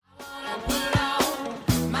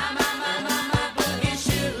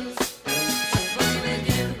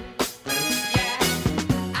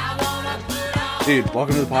Dude,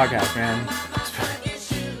 welcome to the podcast, man.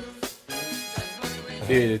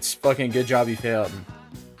 Dude, it's fucking good job you failed.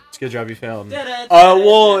 It's good job you failed.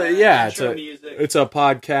 Well, yeah, it's a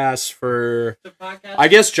podcast for, I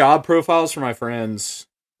guess, job profiles for my friends.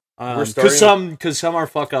 Because some are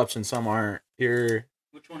fuck ups and some aren't.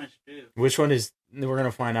 Which one is you? Which one is? We're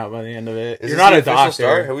gonna find out by the end of it. You're not a doctor.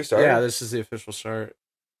 Start? Have we started? Yeah, this is the official start.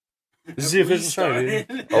 This is the official start,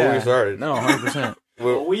 dude. Oh, we started. No, 100%.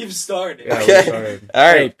 Well, we've started. Yeah, Okay. we started. All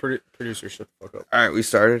right, hey, producer, shut the fuck up. all right, we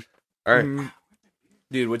started. All right,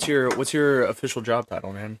 Dude, what's your official job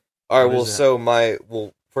title, man? all right. what Well, is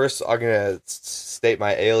so first I'm gonna state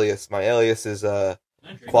my alias. My alias is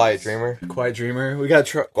Quiet Dreamer, Quiet Dreamer. We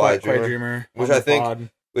got Quiet Dreamer, Which on I the think- pod.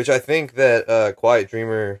 which I think that Quiet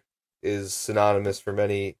Dreamer is synonymous for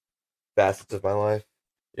many facets of my life.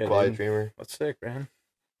 Yeah, Quiet dude. Dreamer, That's sick, man.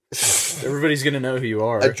 Everybody's gonna know who you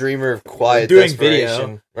are. a dreamer of quiet Doing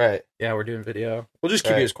desperation. Right, Yeah, we're doing video. We'll just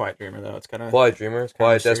keep Right. you as Quiet Dreamer though. It's kind of Quiet Dreamer,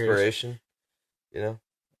 quiet serious. desperation. You know,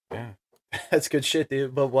 yeah. That's good shit,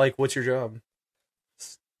 dude. But like, what's your job?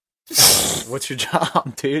 What's your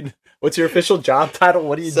job, dude? What's your official job title?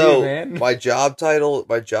 What do you do, man? my job title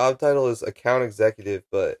is account executive,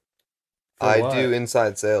 but For I what? do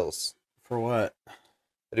inside sales. For what?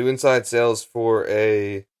 I do inside sales for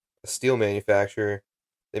a steel manufacturer.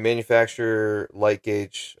 They manufacture light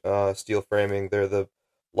gauge steel framing. They're the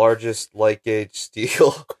largest light gauge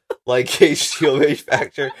steel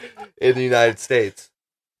manufacturer in the United States.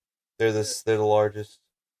 They're the largest.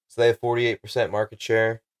 So they have 48% market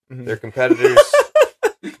share. Mhm. Their competitors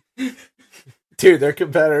Dude, their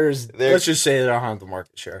competitors. They're- Let's just say they don't have the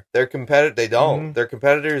market share. they don't. Mhm. Their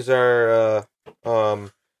competitors are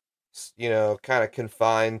kind of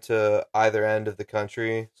confined to either end of the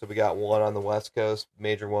country. So we got one on the West Coast,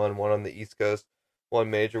 major one on the East Coast, one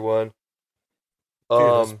major one.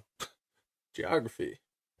 Dude, Geography.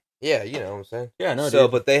 Yeah, you know what I'm saying. Yeah, no. So,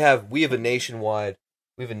 dude. but we have a nationwide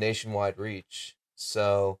reach.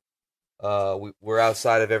 So, we're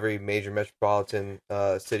outside of every major metropolitan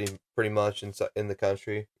city, pretty much in the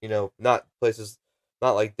country. You know, not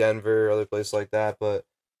like Denver or other places like that, but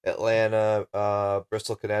Atlanta,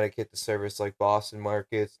 Bristol, Connecticut to service like Boston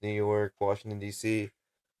markets, New York, Washington D.C.,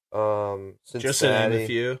 Cincinnati. Just to name a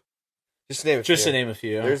few. Just to name a Just few. to name a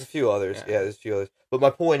few. There's a few others. Yeah. Yeah, there's a few others. But my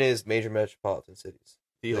point is major metropolitan cities.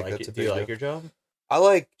 Do you Like, like that's a it? Do you big like deal. your job? I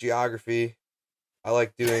like geography. I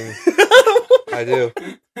like doing. I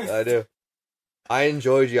do. I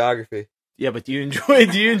enjoy geography. Yeah, but do you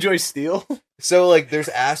enjoy steel? So, like, there's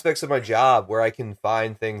aspects of my job where I can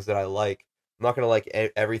find things that I like. I'm not gonna like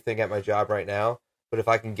everything at my job right now, but if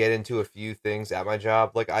I can get into a few things at my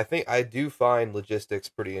job, like, I think I do find logistics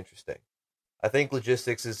pretty interesting. I think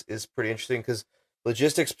logistics is pretty interesting because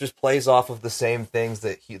logistics just plays off of the same things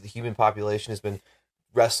that the human population has been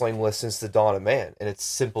wrestling with since the dawn of man, and it's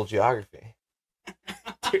simple geography.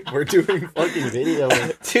 Dude, we're doing fucking video.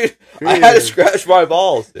 Dude, I had to scratch my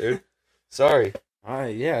balls, dude. Sorry.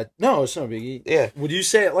 Yeah. No, it's no biggie. Yeah. Would you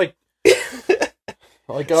say it like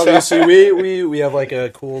obviously we have like a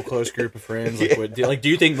cool close group of friends. Like, Yeah. do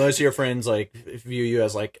you think most of your friends like view you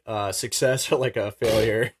as like success or like a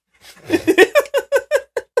failure?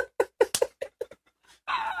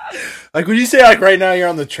 Like, would you say like right now you're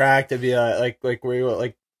on the track to be like where you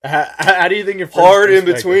like how do you think your friends Hard in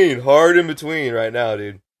perspective? between right now,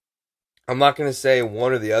 dude. I'm not gonna say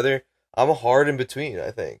one or the other. I'm a hard in between,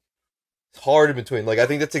 I think. Hard in between. Like, I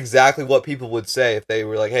think that's exactly what people would say if they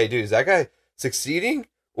were like, hey, dude, is that guy succeeding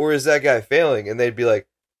or is that guy failing? And they'd be like,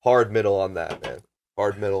 hard middle on that, man.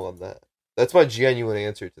 Hard middle on that. That's my genuine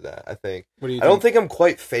answer to that, I think. What do you I don't think I'm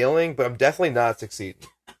quite failing, but I'm definitely not succeeding.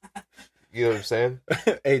 You know what I'm saying?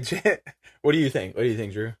 Hey, what do you think? What do you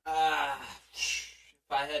think, Drew? If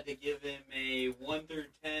I had to give him a 1 through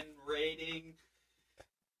 10 rating,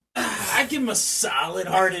 I'd give him a solid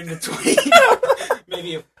hard in between.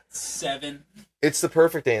 Maybe a 7. It's the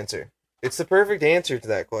perfect answer. It's the perfect answer to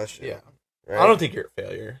that question. Yeah. Right? I don't think you're a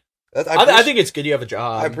failure. I I think it's good you have a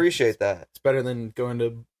job. I appreciate that. It's better than going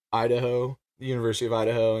to Idaho, the University of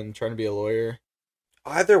Idaho, and trying to be a lawyer.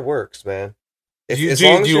 Either works, man. Do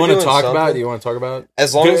you want to talk about it? Do you want to talk about it?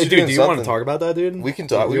 As long as you're doing do you want to something. talk about that, dude? We can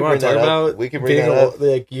talk. Do We you can want to bring talk that up. about We can bring being that up.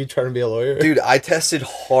 like you trying to be a lawyer? Dude, I tested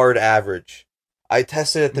hard average. I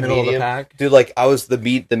tested at the Middle median. of the pack. Dude, like, I was the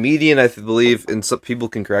median, I believe, and some people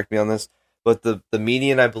can correct me on this, but the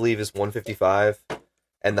median, I believe, is 155,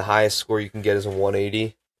 and the highest score you can get is a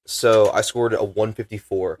 180. So I scored a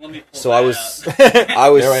 154. Let me pull So that I was up. I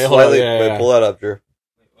was Yeah, right, hold on, slightly yeah. pull that up, Drew.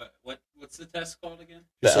 What's the test called again?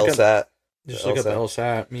 The Just look at- LSAT. Just The look at the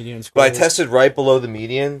LSAT. LSAT median score. But I tested right below the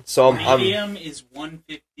median, so I'm Medium is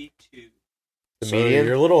 152. So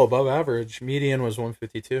you're a little above average. Median was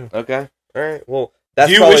 152. Okay. All right. Well, that's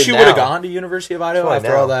do you wish you would have gone to University of Idaho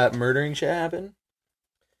after all that murdering shit happened?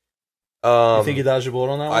 You think you dodged a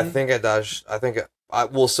bullet on that one? I think I dodged.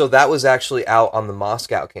 Well, so that was actually out on the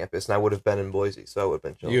Moscow campus, and I would have been in Boise, so I would have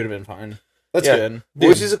been chilling. You would have been fine. That's good.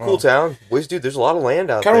 Boise's a cool town. Boise, dude, there's a lot of land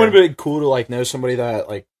out there. Kind of would have been cool to like know somebody that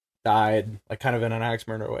like died, like kind of in an axe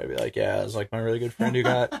murder way. Be like, yeah, it was like my really good friend who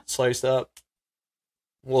got sliced up.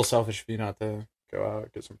 A little selfish of you not to go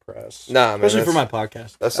out get some press. Nah, man, especially for my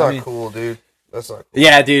podcast. That's not cool, dude. That's not cool.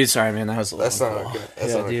 Yeah, dude. Sorry, man. That was a little. That's not good.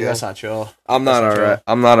 That's not dude. good. That's not chill. I'm not alright.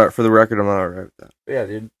 I'm not. For the record, I'm not alright with that. Yeah,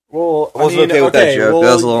 dude. Well, I wasn't okay with that joke. Well,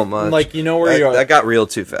 that was a little much. Like, you know where you are. That got real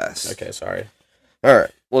too fast. Okay, sorry. All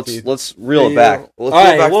right, let's reel it back. Let's all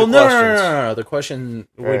right. back Well, to no. The question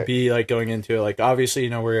would be like going into it. Like, obviously,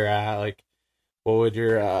 you know where you're at. Like, what would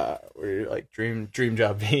your like dream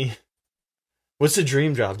job be? What's the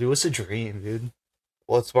dream job, dude? What's the dream, dude?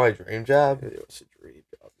 What's my dream job? What's the dream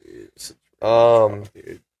job, dude?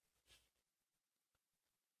 Dude.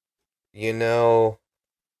 You know,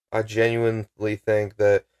 I genuinely think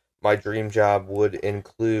that my dream job would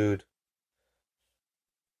include.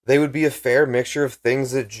 They would be a fair mixture of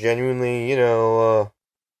things that genuinely, you know,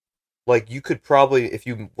 like you could probably,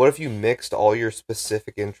 what if you mixed all your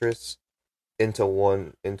specific interests into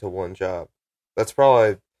one job? That's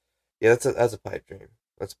probably, yeah, that's a pipe dream.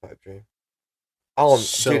 That's a pipe dream.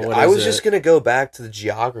 Dude, I was just gonna go back to the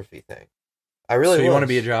geography thing. I really. So you want to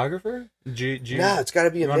be a geographer? No, it's got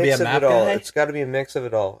to be a mix of it all. It's got to be a mix of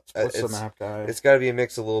it all. What's the map guy? It's got to be a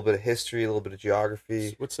mix of a little bit of history, a little bit of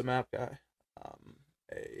geography. What's the map guy?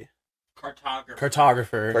 A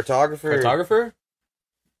cartographer. Cartographer.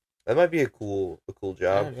 That might be a cool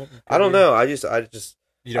job. Yeah, I don't know. I just.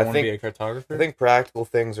 You don't want to be a cartographer? I think practical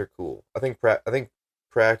things are cool. I think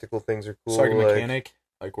practical things are cool. It's like a mechanic,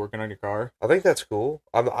 like working on your car. I think that's cool.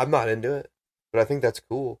 I'm not into it, but I think that's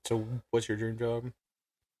cool. So, what's your dream job?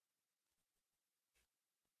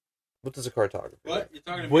 What does a cartographer do? What? You're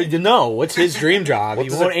talking about? No, what's his dream job?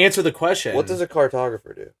 You won't answer the question. What does a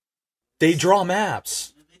cartographer do? They draw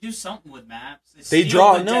maps. They do something with maps. They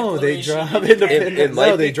draw independent.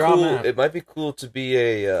 They draw maps. It might be cool to be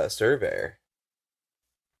a surveyor.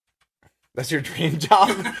 That's your dream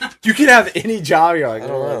job? You can have any job. You're like,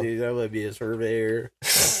 dude, I want to be a surveyor.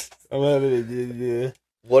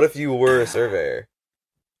 What if you were a surveyor?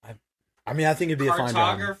 I mean, I think it'd be a fine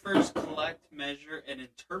job. Cartographers collect, measure, and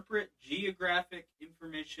interpret geographic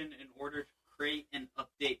information in order to create and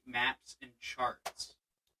update maps and charts.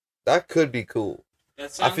 That could be cool.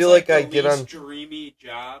 That sounds I feel like I get on dreamy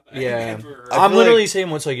job. Yeah, I'm literally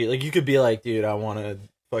saying what's like you could be like, dude, I want to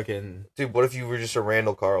fucking. Dude, what if you were just a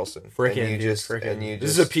Randall Carlson? Frickin', This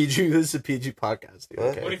is a PG podcast, dude.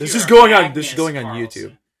 Okay. This is going on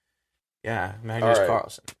YouTube. Yeah, Magnus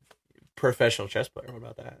Carlson, professional chess player. What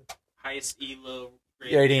about that? Highest elo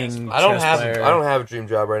rating. I don't have a dream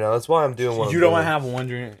job right now. That's why I'm doing one. You don't have one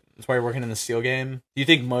dream. That's why you're working in the steel game. Do you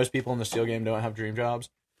think most people in the steel game don't have dream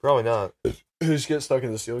jobs? Probably not. Who just get stuck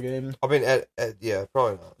in the steel game? I mean, yeah,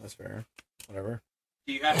 probably not. That's fair. Whatever.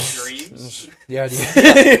 Do you have dreams? Yeah. Do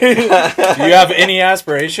you have any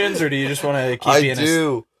aspirations, or do you just want to keep?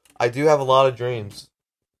 I do have a lot of dreams.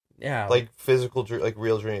 Yeah. Like physical, like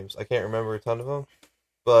real dreams. I can't remember a ton of them,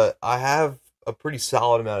 but I have a pretty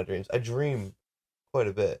solid amount of dreams. I dream quite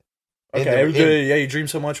a bit. Okay. You dream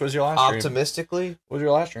so much. What's your last dream? Optimistically? What was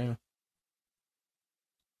your last dream?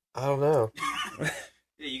 I don't know.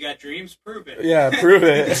 Yeah, you got dreams? Prove it. Yeah, prove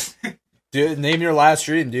it. Dude, name your last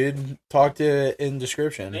dream, dude. Talk to it in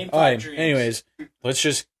description. Name 5 dreams. Anyways, let's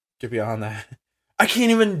just get beyond that. I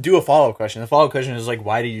can't even do a follow-up question. The follow-up question is like,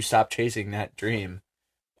 why did you stop chasing that dream?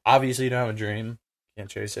 Obviously, you don't have a dream. Can't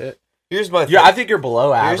chase it. Here's my thing. I think you're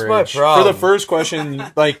below average. Here's my problem. For the first question,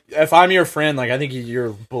 like, if I'm your friend, like, I think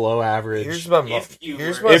you're below average. If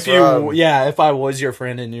I was your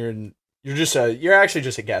friend and you're actually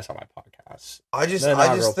just a guest on my podcast. I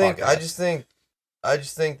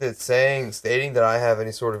just think that stating that I have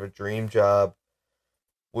any sort of a dream job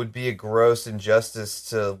would be a gross injustice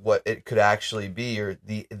to what it could actually be, or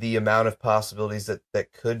the amount of possibilities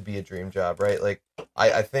that could be a dream job, right? Like,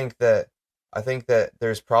 I think that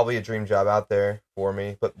there's probably a dream job out there for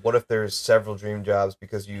me, but what if there's several dream jobs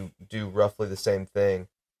because you do roughly the same thing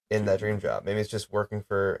in that dream job? Maybe it's just working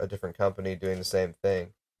for a different company doing the same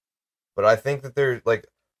thing. But I think that they're like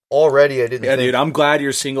already. Dude, I'm glad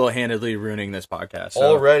you're single-handedly ruining this podcast. So.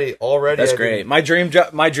 Already. That's great. My dream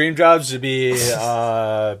job's to be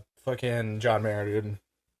fucking John Mayer, dude.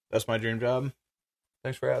 That's my dream job.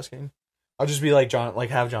 Thanks for asking. I'll just be like John, like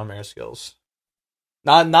have John Mayer skills.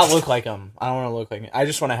 Not look like him. I don't want to look like him. I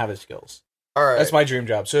just want to have his skills. All right. That's my dream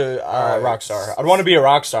job. So, All right. rock star. I'd want to be a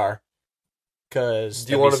rock star. Cause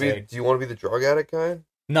do you want to be? Do you want to be the drug addict kind?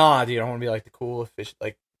 Nah, dude. I want to be like the cool fish,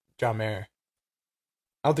 like John Mayer.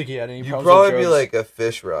 I don't think he had any. You'd probably be like a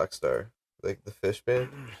fish rock star, like the fish band.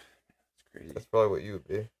 That's crazy. That's probably what you would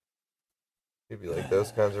be. You'd be like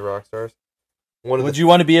those kinds of rock stars. What'd you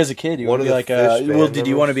want to be as a kid? You want to be like a? Well, did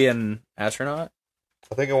you want to be an astronaut?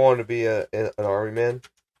 I think I wanted to be an army man.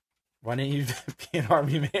 Why didn't you be an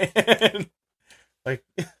army man? Like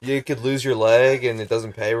you could lose your leg and it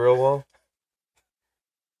doesn't pay real well.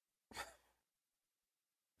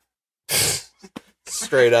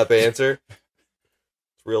 Straight up answer.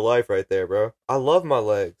 It's real life right there, bro. I love my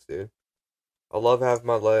legs, dude. I love having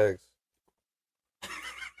my legs.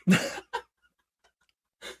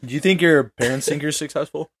 Do you think your parents think you're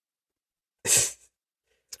successful?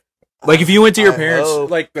 Like, if you went to your parents,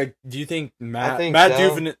 like, do you think Matt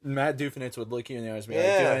Dufinetz would look you in the eyes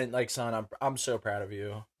and be like, son, I'm so proud of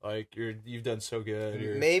you. Like, you've done so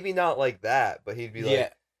good. Maybe not like that, but he'd be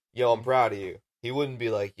like, yo, I'm proud of you. He wouldn't be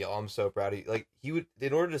like, yo, I'm so proud of you. Like, he would,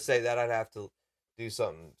 in order to say that, I'd have to do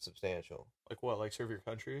something substantial. Like what? Like serve your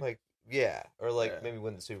country? Like, yeah. Or like maybe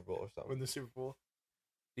win the Super Bowl or something. Win the Super Bowl?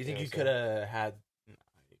 Do you think you could have had...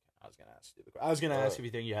 I was gonna ask if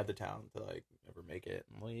you think you had the talent to like ever make it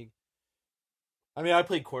in the league. I mean, I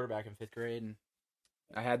played quarterback in 5th grade, and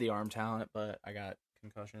I had the arm talent, but I got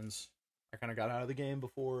concussions. I kind of got out of the game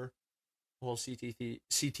before the whole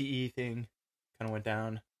CTE thing kind of went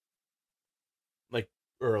down, like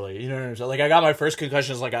early. You know what I'm saying? Like I got my first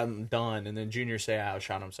concussions, like I'm done, and then Junior Seau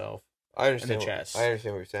shot himself. I understand in the chest. I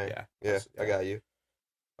understand what you're saying. Yeah, I got you.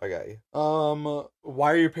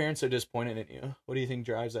 Why are your parents so disappointed in you? What do you think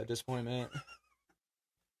drives that disappointment?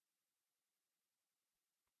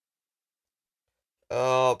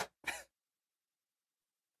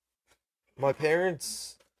 My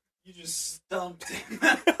parents. You just stumped him.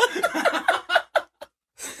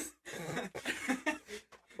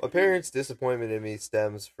 My parents' disappointment in me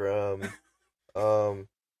stems from, a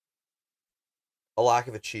lack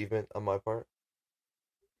of achievement on my part.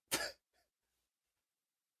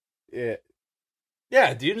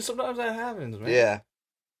 Yeah, dude. Sometimes that happens, man.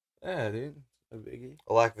 Yeah, dude. A biggie.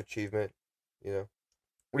 A lack of achievement, you know.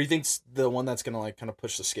 What do you think's the one that's gonna like kind of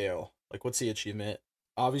push the scale? Like, what's the achievement?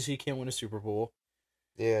 Obviously, you can't win a Super Bowl.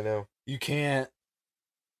 Yeah, no. You can't.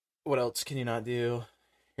 What else can you not do?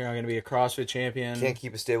 You're not gonna be a CrossFit champion. Can't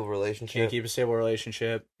keep a stable relationship.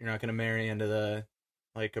 You're not gonna marry into the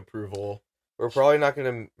like approval. We're probably not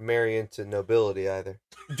gonna marry into nobility either.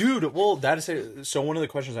 Dude, well, that is so. One of the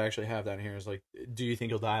questions I actually have down here is like, do you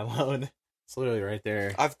think you'll die alone? It's literally right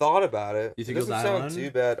there. I've thought about it. You think it you'll die doesn't alone? sound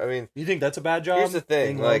too bad. I mean, you think that's a bad job? Here's the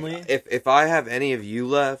thing: like, if I have any of you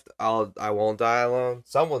left, I won't die alone.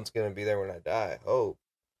 Someone's gonna be there when I die. Oh,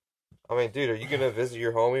 I mean, dude, are you gonna visit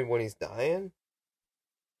your homie when he's dying?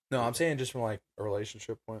 No, I'm saying just from like a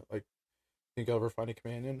relationship point. Like, think you'll ever find a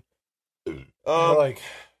companion? Like,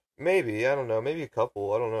 maybe, I don't know. Maybe a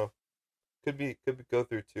couple. I don't know. Could be go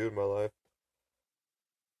through 2 in my life.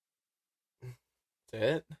 That's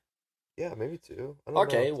it. Yeah, maybe 2. I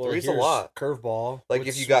don't know. Well, 3's a lot. Curveball. Like,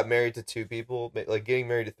 if you got married to 2 people, like getting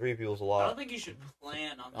married to 3 people is a lot. I don't think you should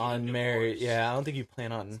plan on marriage. Yeah, I don't think you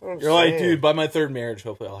plan on. You're saying. Like, dude, by my 3rd marriage,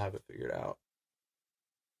 hopefully I'll have it figured out.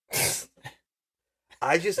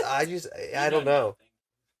 I don't know.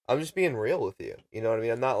 I'm just being real with you. You know what I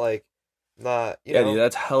mean? I'm not like, you know. Dude,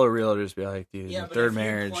 that's hella real to just be like, dude, yeah, but 3rd if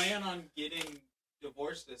marriage. you plan on getting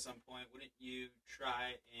divorced at some point, wouldn't you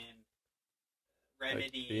try and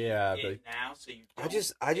remedy it now so you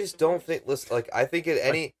don't I just don't think, listen, like, I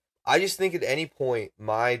just think at any point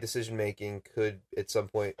my decision making could at some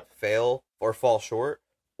point fail or fall short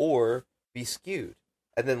or be skewed.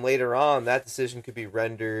 And then later on, that decision could be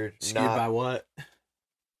rendered skewed by what?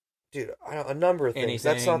 Dude, a number of things.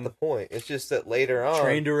 Anything. That's not the point. It's just that later on...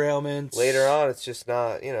 Train derailments. Later on, it's just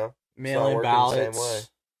not, mail-in ballots. The same way.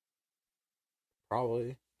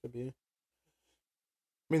 Probably. Could be. I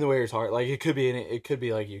mean, the way you're talking, like, it could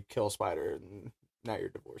be like you kill a spider and now you're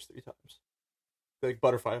divorced 3 times. Like,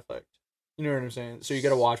 butterfly effect. You know what I'm saying? So you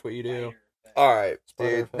gotta watch what you do. Alright,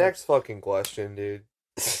 dude. Next fucking question, dude.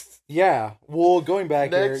 Yeah. Well, going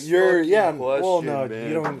back Next here, question, well, no,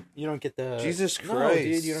 man. you don't get the Jesus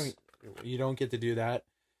Christ. No, dude, you don't get to do that.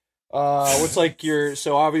 What's like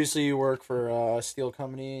so obviously you work for a steel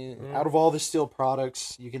company. Mm. Out of all the steel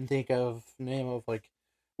products you can think of, like,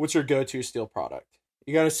 what's your go-to steel product?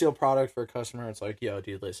 You got a steel product for a customer. It's like, yo,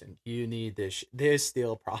 dude, listen, you need this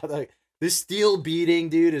steel product. This steel beading,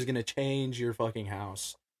 dude, is gonna change your fucking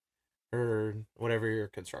house or whatever you're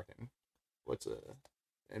constructing.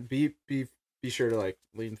 And be be sure to like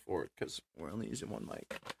lean forward because we're only using one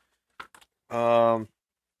mic. I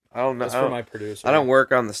don't know. That's for my producer. I don't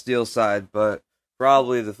work on the steel side, but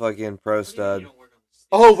probably the fucking Pro Stud.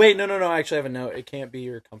 Oh wait, no. I actually have a note. It can't be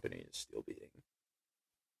your company's steel beating.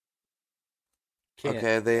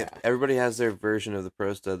 Okay, everybody has their version of the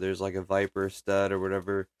Pro Stud. There's like a Viper stud or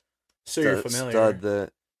whatever. So you're familiar.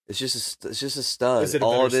 Stud it's just a stud. Is it a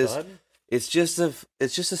all better it is? Stud? It's just a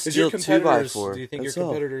steel 2x4. Do you think your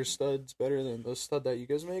competitor's stud's better than the stud that you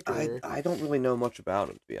guys make? Or? I don't really know much about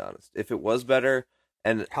them, to be honest. If it was better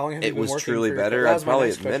and how long have it was truly better, I'd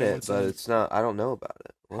probably admit it, but it's not. I don't know about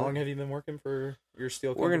it. How long have you been working for your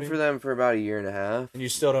steel company? Working for them for about 1.5 years. And you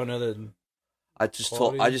still don't know the I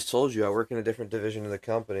just told you I work in a different division of the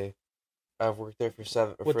company. I've worked there for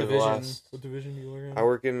What division do you work in? I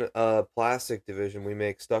work in a plastic division. We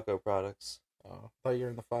make stucco products. Oh, I thought you were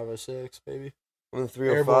in the 506, baby. I'm in the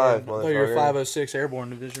 305. I thought you were 506 Airborne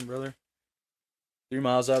Division, brother. 3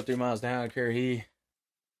 miles up, 3 miles down, carry.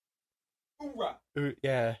 Hoorah!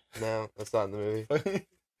 Yeah. No, that's not in the movie.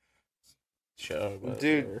 Shut up,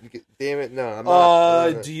 dude. Damn it, no. I'm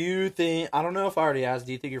not. Do you think? I don't know if I already asked.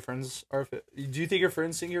 Do you think your friends are? Do you think your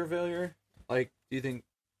friends think you're a failure? Like, do you think?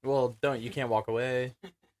 Well, don't. You can't walk away.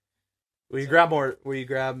 Will you grab more? Will you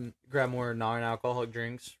grab more non-alcoholic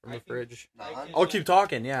drinks from the fridge? I'll keep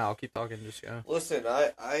talking. Yeah, I'll keep talking. Just go. Listen,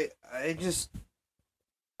 I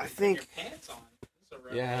think. Your pants on.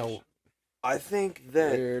 Yeah. I think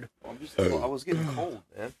that. Weird. I was getting cold,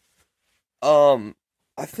 man.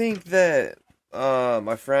 I think that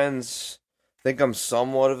my friends think I'm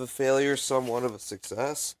somewhat of a failure, somewhat of a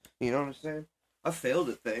success. You know what I'm saying? I failed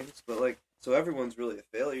at things, but like, so everyone's really a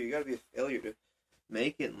failure. You gotta be a failure to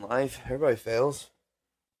make it in life. Everybody fails.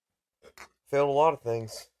 Failed a lot of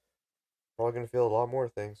things. Probably gonna fail a lot more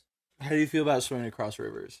things. How do you feel about swimming across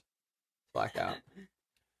rivers? Blackout.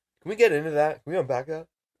 Can we get into that? Can we unpack that?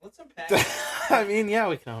 Let's unpack it. I mean, yeah,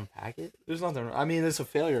 we can unpack it. There's nothing. I mean, it's a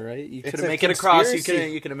failure, right? You couldn't make it across. You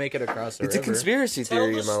couldn't make it across the river. It's a conspiracy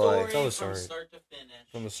theory in my life. Tell the story from start to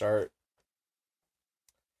finish. From the start.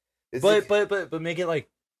 But make it like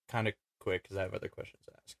kind of quick because I have other questions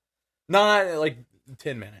to ask. Not like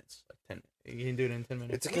 10 minutes. Like 10. You can do it in 10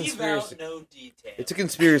 minutes. It's a conspiracy. Leave out no detail. It's a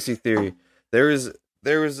conspiracy theory. There was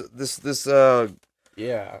this this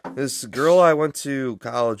girl I went to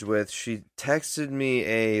college with. She texted me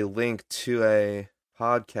a link to a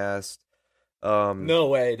podcast. No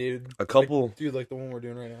way, dude. A couple, like the one we're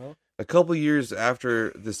doing right now. A couple years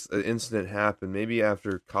after this incident happened, maybe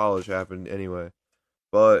after college happened anyway.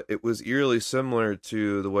 But it was eerily similar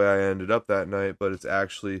to the way I ended up that night. But it's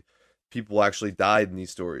actually people actually died in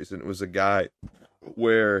these stories, and it was a guy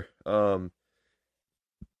where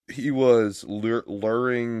he was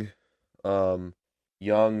luring young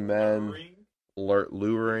men,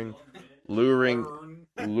 luring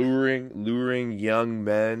young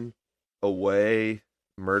men away,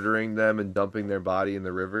 murdering them and dumping their body in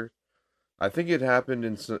the river. I think it happened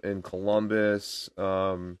in Columbus.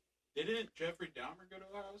 Didn't Jeffrey Dahmer go to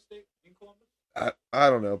Ohio State in Columbus? I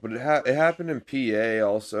don't know, but it happened in PA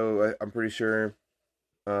also. I'm pretty sure.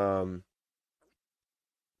 But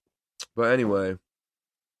anyway,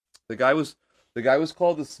 the guy was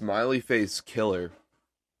called the Smiley Face Killer.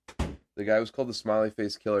 The guy was called the Smiley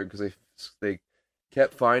Face Killer because they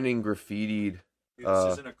kept finding graffitied. Dude,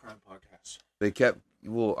 this isn't a crime podcast. They kept.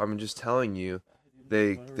 Well, I'm just telling you.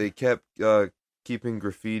 They kept keeping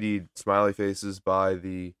graffitied smiley faces by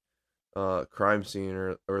the crime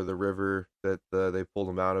scene or the river that they pulled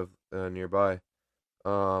them out of nearby.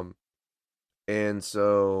 And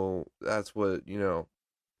so that's what, when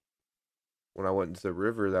I went into the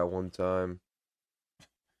river that one time,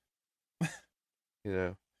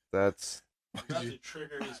 that's about to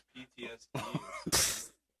trigger his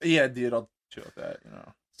PTSD. Yeah, dude, I'll chill with that,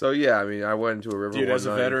 So yeah, I mean, I went into a river. Dude, one as a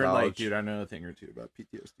night veteran, in college. like, dude, I know a thing or two about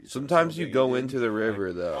PTSD. Sometimes you go into the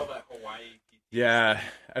river though. All that Hawaii PTSD. Yeah,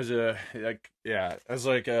 as a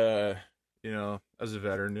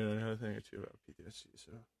veteran, dude, I know a thing or two about PTSD.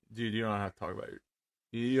 So, dude, you don't have to talk about it.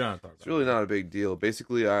 You don't have to talk about it. It's really not a big deal.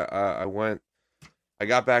 Basically, I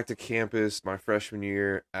got back to campus my freshman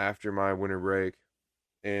year after my winter break,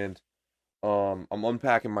 and I'm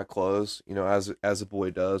unpacking my clothes, as a boy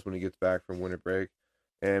does when he gets back from winter break.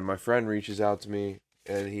 And my friend reaches out to me,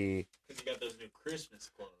 and because you got those new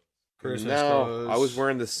Christmas clothes. Clothes. I was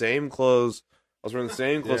wearing the same clothes.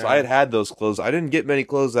 Yeah. I had those clothes. I didn't get many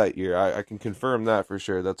clothes that year. I can confirm that for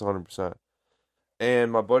sure. That's 100%.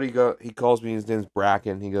 And my buddy he calls me. His name's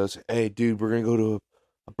Bracken. He goes, "Hey, dude, we're gonna go to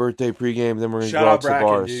a birthday pregame. Then we're gonna go out to Bracken,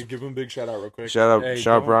 bars." Dude, give him a big shout out real quick. Shout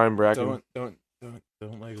out, Brian Bracken. Don't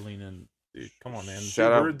like lean in Dude, come on, man.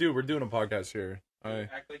 Shout out. We're doing a podcast here.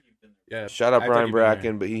 Act like you've been there. Yeah. Shout out act Brian like you've been Bracken,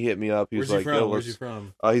 there. but he hit me up. He was Where's like, he from? "Yo, Where's he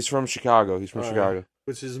from? He's from Chicago. He's from Chicago.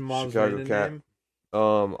 What's his mom's Chicago maiden cat. name?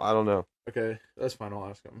 I don't know. Okay, that's fine. I'll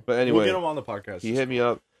ask him. But anyway, we'll get him on the podcast. He hit me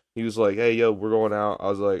up. He was like, "Hey, yo, we're going out." I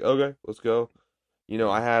was like, "Okay, let's go." You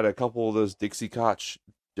know, I had a couple of those Dixie Cup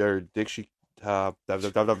Dixie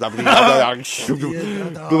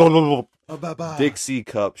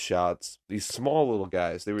Cup shots. These small little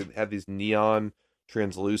guys. They had these neon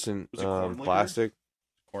translucent plastic.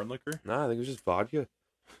 Corn liquor? Nah, I think it was just vodka.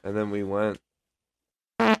 And then we went.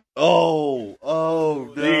 Oh,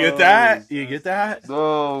 no. You get that? You get that?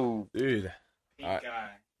 No, dude. Pink eye.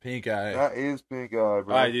 Pink eye. That is pink eye,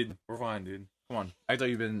 bro. Alright, dude. We're fine, dude. Come on. I thought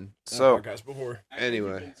you've been so podcast before.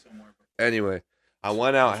 Anyway, I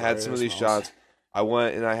went out. I had some of these shots. I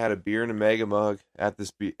went and I had a beer in a mega mug at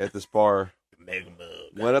this bar. Mega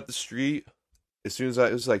mug. Went up the street. As soon as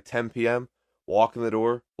it was like 10 p.m. Walking the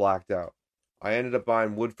door, blacked out. I ended up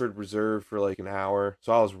buying Woodford Reserve for like an hour,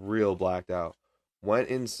 so I was real blacked out. Went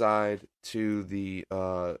inside to the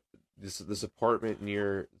this apartment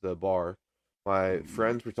near the bar. My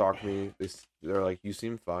friends were talking to me. They're like, "You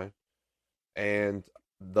seem fine," and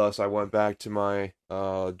thus I went back to my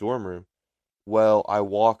dorm room. Well, I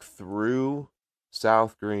walked through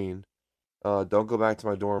South Green. Don't go back to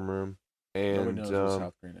my dorm room. And nobody knows what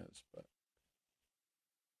South Green is, but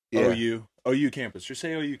yeah. OU campus. Just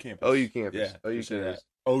say OU campus. OU campus. Yeah, OU campus.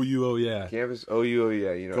 OU, oh yeah. Campus, OU, oh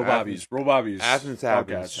yeah. You know, go Bobbies. Roll Bobbies. Athens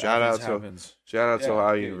happens. Shout out to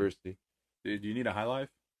Ohio University. Dude, do you need a high life?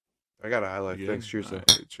 I got a high life. Thanks. Cheers,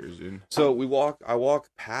 right, cheers, dude. So I walked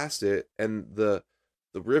past it, and the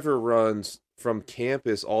river runs from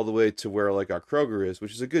campus all the way to where like our Kroger is,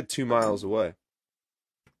 which is a good 2 miles away.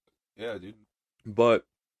 Yeah, dude. But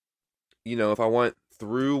you know, if I went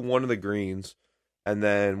through one of the greens and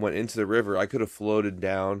then went into the river, I could have floated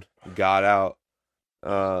down, got out.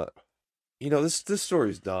 You know, this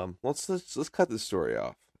story's dumb. Let's cut this story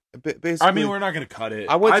off. Basically, I mean, we're not gonna cut it.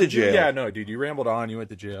 I went to jail. Yeah, no, dude, you rambled on. You went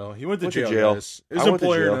to jail. He went to jail. His I went to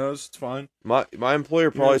employer jail. knows. It's fine. My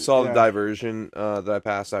employer probably saw the diversion that I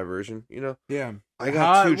passed diversion. You know. Yeah. I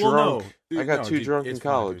got too drunk. No. Dude, I got too drunk in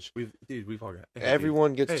college. Fine, we've all got.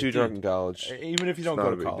 Everyone gets too drunk in college. Even if you don't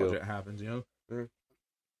go to college, it happens. You know.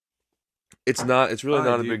 It's not. It's really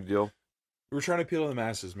not a big deal. We're trying to appeal to the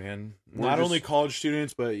masses, man. Not only college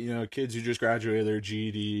students, but you know, kids who just graduated their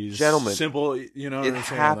GEDs. Gentlemen, simple. You know, it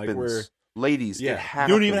what I'm happens. Saying? Like ladies, yeah, it happens.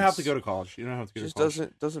 You don't even have to go to college. You don't have to go to college.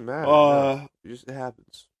 It doesn't matter. No. It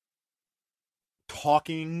happens.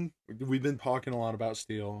 Talking. We've been talking a lot about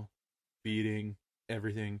steel, beating,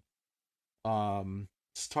 everything.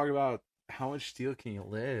 Let's talk about how much steel can you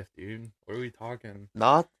lift, dude? What are we talking?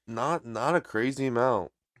 Not a crazy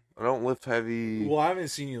amount. I don't lift heavy. Well, I haven't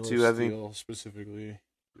seen you lift too heavy. steel specifically.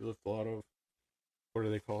 You lift a lot of, what are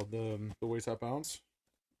they called? The weights that bounce?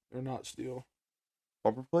 They're not steel.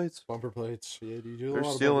 Bumper plates? Bumper plates. Yeah, do you do a They're lot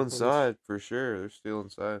of steel bumper inside, plates? for sure. They're steel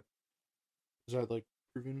inside. Is that like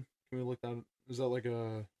proven? Can we look that? Is that like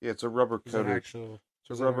a... Yeah, it's a rubber coated. It's a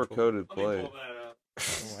rubber coated plate.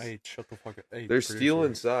 Oh, hey, shut the fuck up. Hey, They're steel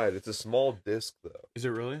inside. It's a small disc though. Is it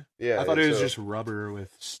really? Yeah. I thought it was just rubber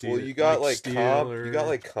with steel. Well, you got like steel comp. or... You got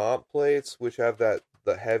like comp plates, which have the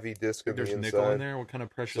heavy disc on the inside. There's nickel in there. What kind of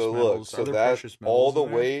precious so metals? Look, so that all the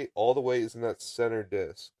weight is in that center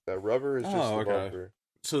disc. That rubber is just the bumper.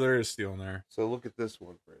 So there is steel in there. So look at this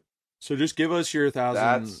one, Fred. So just give us your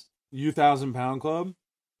 1,000-pound club.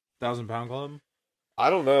 1,000-pound club. I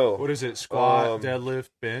don't know. What is it? Squat, deadlift,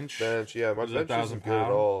 bench. Bench. Yeah, my bench isn't good at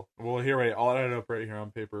all. Well, here, wait. I'll add it up right here on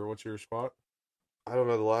paper. What's your squat? I don't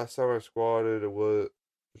know. The last time I squatted,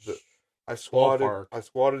 I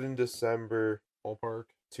squatted in December. Ballpark.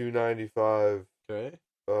 295. Okay.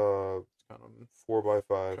 Kind of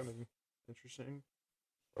 4x5. Kind of interesting.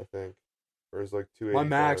 I think, or it's like 285. My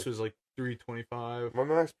max was like 325. My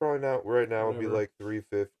max probably right now would be like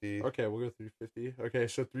 350. Okay, we'll go 350. Okay,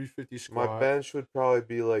 so 350 squat. My bench would probably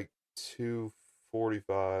be like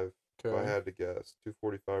 245. Okay. If I had to guess,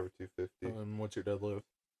 245 or 250. And what's your deadlift?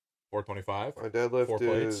 425. My deadlift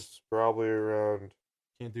is probably around.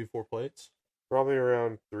 Can't do 4 plates. Probably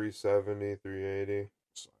around 370, 380.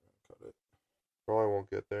 So I'm gonna cut it. Probably won't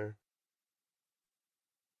get there.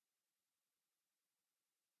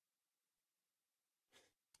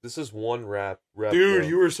 This is one rep. Dude,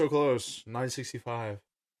 you were so close. 965.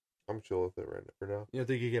 I'm chill with it right now. For now. You don't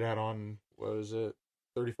think you could add on, what is it,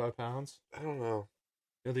 35 pounds? I don't know.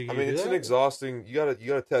 You don't think I mean, it's an exhausting. You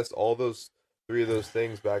gotta test all those 3 of those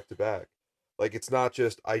things back to back. Like, it's not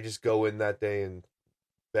just I just go in that day and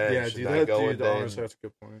bench. Yeah, and dude, I go and then, honestly, that's a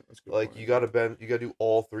good point. That's a good like, point. you gotta bend, you gotta do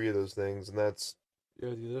all three of those things, and that's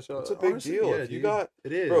dude, it's a big honestly, deal. Yeah, if you dude, got,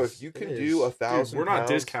 it is, bro, if you can do 1,000 we're not pounds,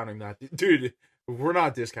 discounting that, dude. We're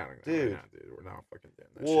not discounting that Dude. right now, dude. We're not fucking doing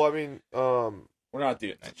that. Well, shit. I mean, We're not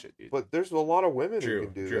doing that shit, dude. but there's a lot of women True, who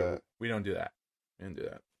can do true. that. We don't do that. We don't do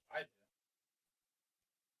that. I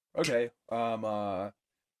Okay. Well,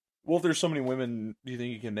 if there's so many women, do you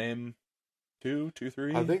think you can name two,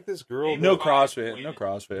 three? I think this girl. no that- CrossFit. No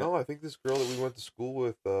CrossFit. No, I think this girl that we went to school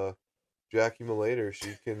with, Jackie Malater,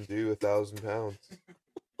 she can do 1,000 pounds.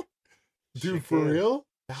 Dude, She for can. real?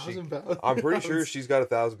 She- 1,000 pounds. I'm pretty sure she's got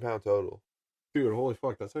 1,000 pound total. Dude, holy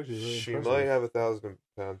fuck, that's actually really She impressive. might have 1,000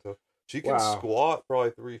 pound total. She can Wow. squat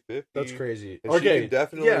probably 350. That's crazy. And she Okay, can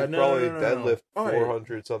definitely yeah, no, probably no, no, no. deadlift All right.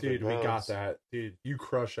 400 something Dude, pounds. we got that. Dude, you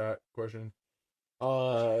crush that question.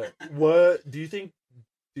 What do you think?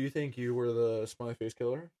 Do you think you were the smiley face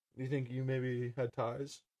killer? Do you think you maybe had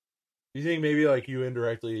ties? Do you think maybe like you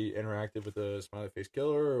indirectly interacted with the smiley face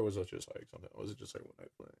killer, or was it just like something? Was it just like one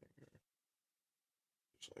night fling, or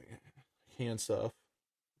just like hand stuff?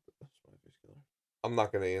 Smiley face killer. I'm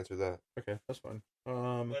not going to answer that. Okay, that's fine.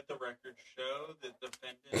 let the record show the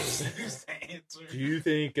defendant's answer. Do you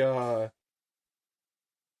think?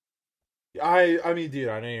 I mean, dude,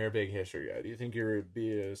 I know you're a big history guy. Do you think you'd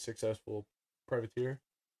be a successful privateer?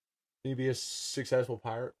 Can you be a successful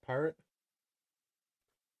pirate?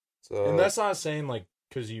 So And that's not saying like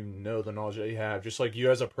because you know the knowledge that you have. Just like you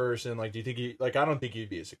as a person, like, do you think you like? I don't think you'd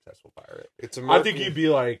be a successful pirate. it's a I murky, think you'd be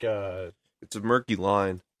like, it's a murky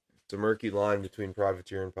line. It's a murky line between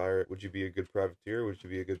privateer and pirate. Would you be a good privateer? Or would you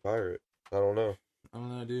be a good pirate? I don't know. I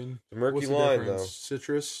don't know, dude. It's a murky What's the line difference? though.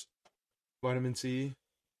 Citrus, vitamin C.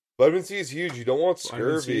 Vitamin C is huge. You don't want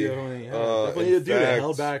Vitamin C, scurvy. definitely, yeah, in definitely, dude. It fact-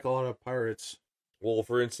 held back a lot of pirates. Well,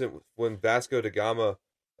 for instance, when Vasco da Gama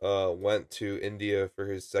went to India for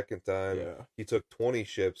his second time, Yeah, he took 20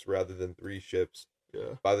 ships rather than 3 ships.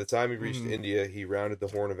 yeah. By the time he reached Mhm. India, he rounded the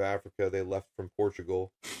Horn of Africa. They left from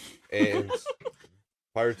Portugal. And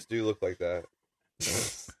pirates do look like that.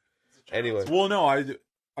 Anyway. Well, no, I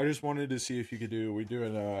just wanted to see if you could do. We're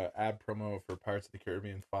doing a ad promo for Pirates of the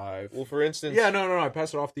Caribbean 5. Well, for instance... Yeah, no. I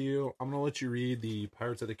pass it off to you. I'm gonna let you read the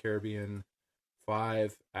Pirates of the Caribbean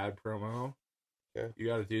 5 ad promo. Okay. You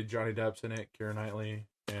got to do Johnny Depp's in it, Keira Knightley,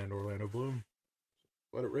 and Orlando Bloom.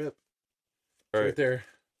 Let it rip. It's All right right. there. It's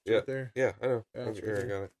Yeah. right there. Yeah, I know. Yeah, it's Here, right I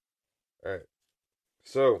there. got it. All right.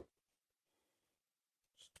 So,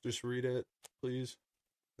 Just read it, please.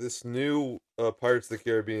 this new Pirates of the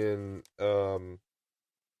Caribbean,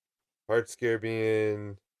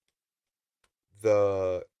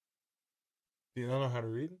 the Do you not know how to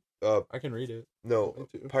read? uh I can read it. no Me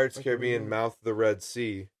too. Pirates I of the can read Caribbean it. Mouth of the Red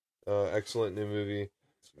Sea, excellent new movie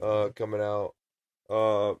coming out.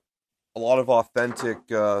 A lot of authentic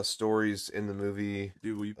stories in the movie.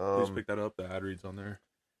 Dude, will you please Um, pick that up? The ad reads on there.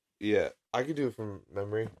 Yeah, I could do it from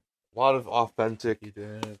memory. A lot of authentic, He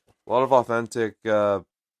did.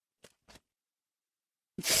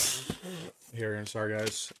 Here, I'm sorry,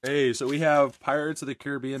 guys. Hey, so we have Pirates of the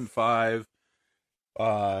Caribbean 5,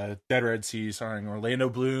 Dead Red Sea, starring Orlando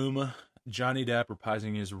Bloom, Johnny Depp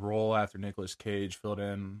reprising his role after Nicolas Cage filled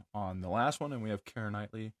in on the last one, and we have Keira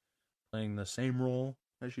Knightley playing the same role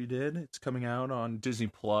as she did. It's coming out on Disney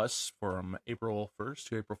Plus from April 1st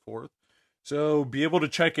to April 4th. So be able to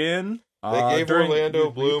check in. They gave Orlando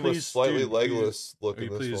dude, will you Bloom a please- slightly dude, will you- legless look will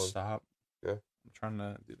in you this please one. stop? Yeah. I'm trying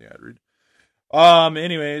to do the ad read.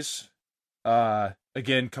 Anyways,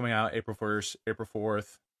 again, coming out April 1st, April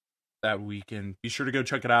 4th, that weekend. Be sure to go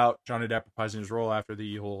check it out. Johnny Depp reprising his role after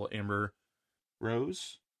the whole Amber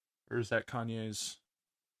Rose? Or is that Kanye's?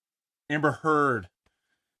 Amber Heard.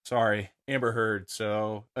 Sorry, Amber Heard.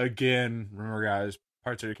 So, again, remember, guys,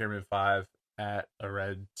 Pirates of the Caribbean 5 at a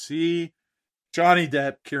Red Sea. Johnny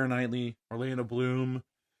Depp, Keira Knightley, Orlando Bloom.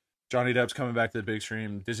 Johnny Depp's coming back to the big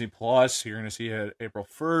screen. Disney Plus, you're going to see it April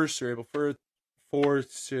 1st or April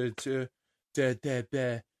 4th to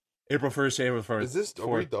April 1st to April 4th. Is this? Are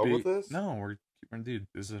we done with this? No, we're dude,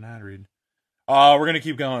 this is an ad read. We're going to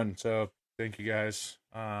keep going. So, thank you guys.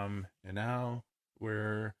 And now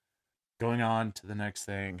we're going on to the next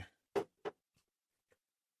thing.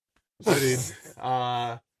 So, dude,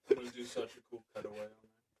 I'm gonna do such a cool cutaway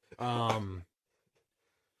on that.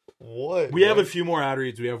 What? we have a few more ad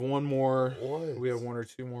reads. We have one more. What? We have one or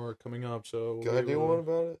two more coming up. So Can I do one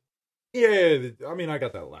about it? Yeah, I mean, I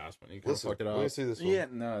got that last one. You kind of Listen, fucked it up. let me see this one. Yeah,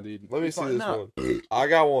 no, dude. Let me It's see fine. this No. one. I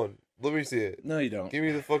got one. Let me see it. No, you don't. Give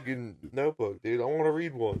me the fucking notebook, dude. I want to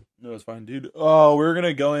read one. No, it's fine, dude. Oh, we're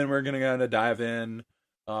gonna go in. We're gonna dive in.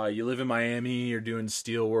 you live in Miami, you're doing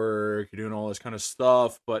steel work, you're doing all this kind of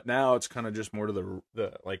stuff, but now it's kind of just more to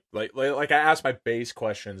the like I asked my base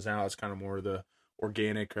questions. Now it's kind of more the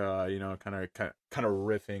organic, kind of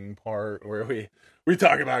riffing part where we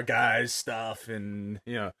talk about guys stuff and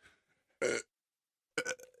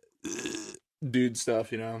dude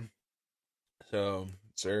stuff, So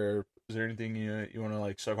is there anything you want to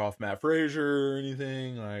like suck off Matt Frazier or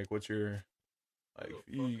anything? Like, what's your like?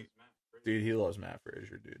 Dude, he loves Matt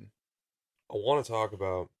Frazier, dude. I want to talk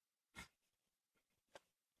about.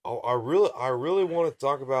 I really want to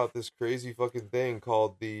talk about this crazy fucking thing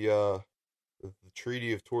called the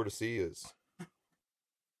Treaty of Tordesillas.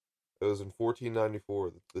 It was in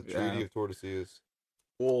 1494. The Treaty of Tordesillas.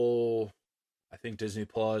 Well, I think Disney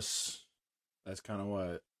Plus. That's kind of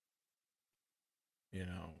what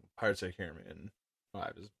Pirates of the Caribbean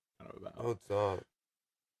 5 is kind of about. No, it's not.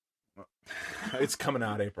 It's coming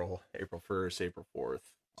out April 1st, April 4th.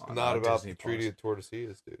 It's not about Disney the Treaty of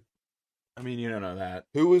Tordesillas, dude. I mean, you don't know that.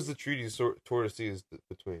 Who was the Treaty of Tordesillas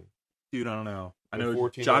between? Dude, I don't know. I know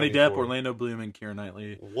Johnny Depp, Orlando Bloom, and Keira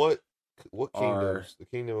Knightley. What kingdoms? The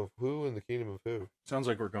kingdom of who and the kingdom of who? Sounds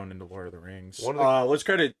like we're going into Lord of the Rings. Let's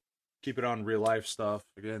try to keep it on real life stuff.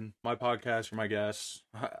 Again, my podcast, you're my guest.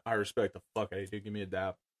 I respect the fuck out of you, dude. Give me a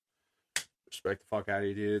dap. Respect the fuck out of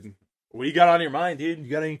you, dude. What you got on your mind, dude? You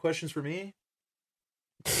got any questions for me?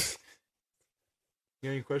 You got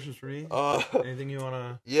any questions for me? Anything you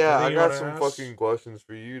wanna? Yeah, I got some fucking questions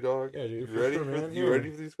for you, dog. Yeah, dude. You ready? You ready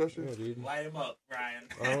for these questions? Yeah, dude. Light him up, Brian.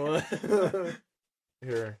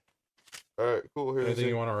 Here. All right, cool. Here. Anything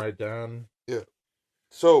you want to write down? Yeah.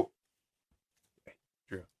 So.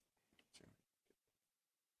 Drew.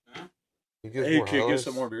 Huh? Hey, can you give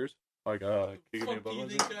some more beers? Like, can you give me a What do you Budweiser?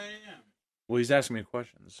 think I am? Well, he's asking me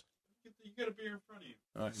questions. You got a beer in front of you.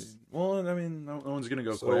 Well, I mean, no one's gonna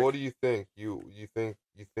go so quick. So, what do you think? You think?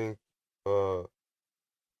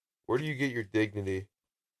 Where do you get your dignity?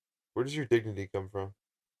 Where does your dignity come from?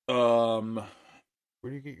 Where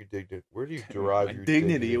do you get your dignity? Where do you derive your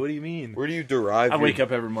dignity? What do you mean? Where do you derive? I wake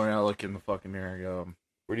up every morning. I look in the fucking mirror. I go.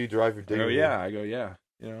 Where do you derive your dignity? I go, yeah.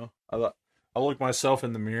 I look myself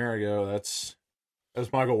in the mirror. I go, that's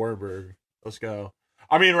Michael Wernberg. Let's go.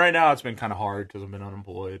 I mean, right now it's been kind of hard because I've been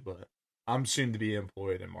unemployed, but I'm soon to be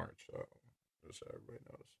employed in March, so just so everybody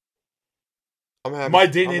knows. I'm happy. My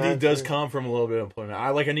dignity does come from a little bit of employment.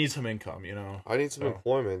 I need some income, I need some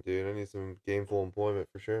employment, dude. I need some gainful employment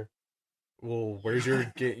for sure. Well, where's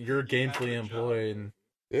your gainfully employed?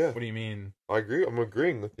 Yeah. What do you mean? I agree. I'm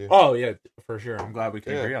agreeing with you. Oh yeah, for sure. I'm glad we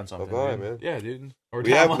can agree on something. Bye, man. Yeah, dude. Or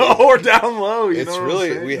down low. You know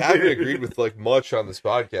what we haven't agreed with like much on this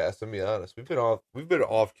podcast. To be honest, we've been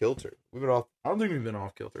off kilter. I don't think we've been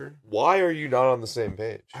off kilter. Why are you not on the same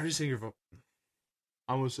page? I just think you're.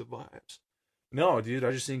 I almost said vibes. No, dude.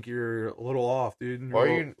 I just think you're a little off, dude.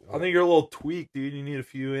 I think you're a little tweaked, dude. You need a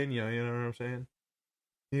few in you. You know what I'm saying?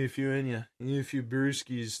 You need a few in you. You need a few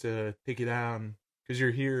brewskis to take you down. Because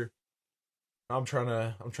you're here, I'm trying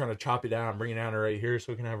to chop you down, bring you down to right here,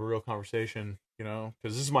 so we can have a real conversation. Because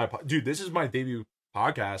this is this is my debut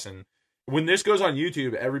podcast, and when this goes on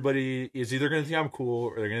YouTube, everybody is either gonna think I'm cool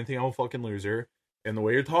or they're gonna think I'm a fucking loser. And the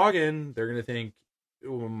way you're talking, they're gonna think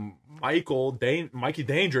Mikey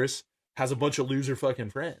Dangerous has a bunch of loser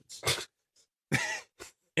fucking friends.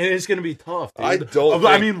 And it's going to be tough, dude.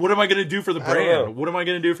 I mean, what am I going to do for the brand? What am I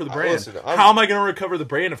going to do for the brand? Listen, how am I going to recover the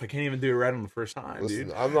brand if I can't even do it right on the first time,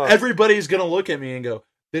 dude? Everybody's going to look at me and go,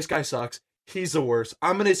 this guy sucks. He's the worst.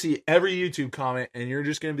 I'm going to see every YouTube comment, and you're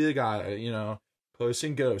just going to be the guy,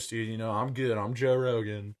 posting ghosts, dude. I'm good. I'm Joe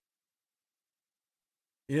Rogan.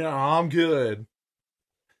 I'm good.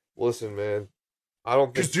 Listen, man. I don't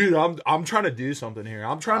think... Because, dude, I'm trying to do something here.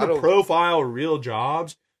 I'm trying to profile real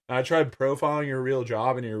jobs. I tried profiling your real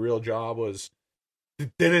job, and your real job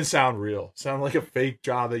didn't sound real. It sounded like a fake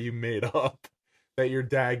job that you made up, that your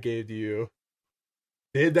dad gave to you.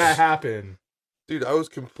 Did that happen? Dude, I was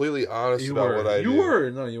completely honest about what I do.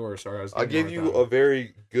 You were. Sorry. I gave you a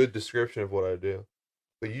very good description of what I do,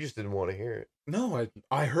 but you just didn't want to hear it. No,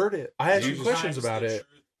 I heard it. I asked you questions about it.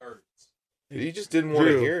 You just didn't want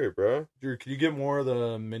to hear it, bro. Drew, can you get more of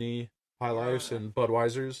the mini High Lifes and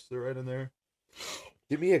Budweisers? They're right in there.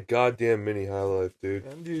 Give me a goddamn mini High Life, dude.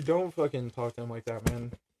 And dude, don't fucking talk to him like that,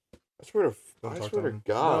 man. I swear to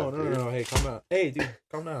God. No. Hey, calm down. Hey, dude,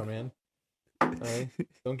 calm down, man. Right?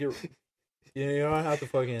 Don't get. You don't have to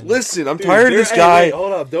fucking. Listen, I'm tired of this guy. Wait,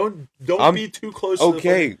 hold up. Don't be too close.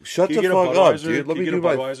 Okay, to the shut the fuck up, dude. Let me do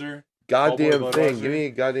my goddamn thing. Give me a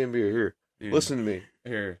goddamn beer here. Dude. Listen to me.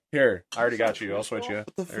 Here. I already got you. I'll switch you.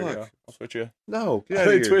 What the fuck? I'll switch you. No, get out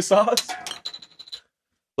of here. Twist sauce.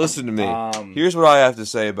 Listen to me. Here's what I have to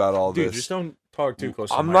say about all dude, this. Just don't talk too close.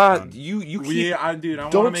 I'm to not. phone. You keep. I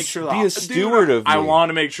want to make sure. Be a steward of me. I want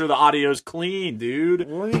to make sure the audio's clean, dude.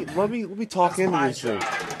 Let me talk into this thing.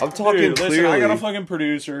 I'm talking dude, clearly. Listen, I got a fucking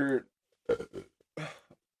producer.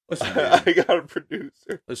 Listen, I got a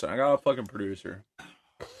producer. Listen, I got a fucking producer.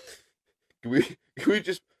 Can we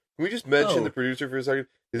just mention the producer for a second?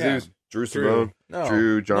 His name is Drew Simone. No.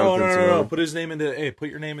 Drew Jonathan Simone. No. Put his name into. Hey, put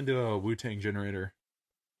your name into a Wu-Tang generator.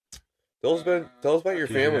 Tell us about your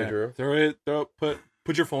family, Drew.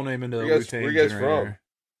 Put your full name into the Wu-Tang generator. Where you guys from?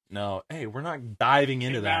 No, hey, we're not diving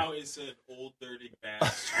into that. Now is an old dirty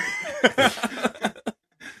bastard.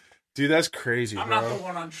 Dude, that's crazy, I'm bro. not the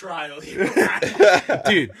one on trial here.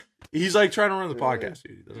 Dude, he's like trying to run the podcast,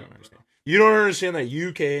 dude. He doesn't understand. You don't understand that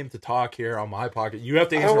you came to talk here on my podcast. You have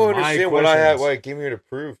to answer my questions. I don't understand what I came here to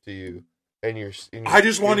prove to you. I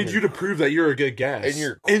just wanted you to prove that you're a good guest. And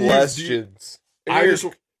your questions.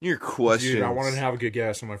 Your questions. Dude, I wanted to have a good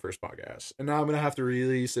guest on my first podcast. And now I'm going to have to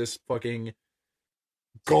release this fucking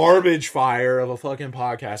garbage fire of a fucking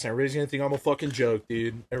podcast. And everybody's going to think I'm a fucking joke,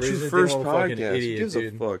 dude. Everybody's going to think I'm a fucking idiot,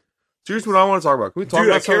 dude. Fuck. So here's what I want to talk about. Can we talk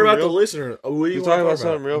about I care about the listener. Can we talk about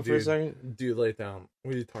something real for a second? Dude, lay it down.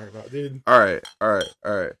 What are you talking about, dude? All right.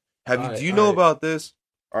 Do you know about this?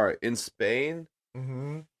 All right. In Spain,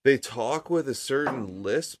 they talk with a certain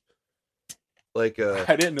lisp. Like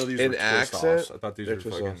I didn't know these were accent. Sauce. I thought these were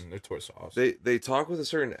fucking toy sauce. They talk with a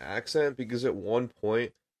certain accent because at one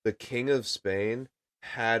point the king of Spain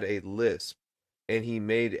had a lisp and he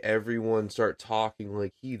made everyone start talking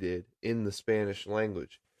like he did in the Spanish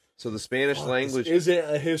language. So the Spanish language isn't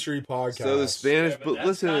a history podcast. So the Spanish, but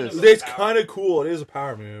listen to this. It's kind of cool. It is a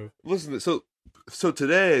power move. Listen, so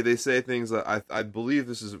today they say things that I believe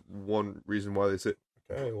this is one reason why they say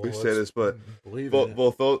we say this, but vosotros. Will you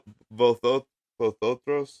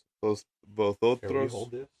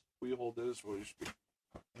hold this while you're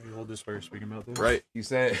speaking about this? Right, you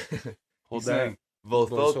say hold that.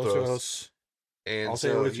 Vosotros. And I'll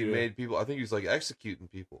so say he made people. I think he was like executing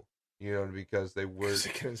people, you know, because they were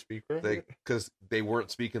speak right. Because they weren't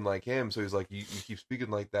speaking like him. So he's like, you keep speaking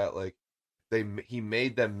like that. Like he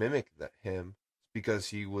made them mimic him because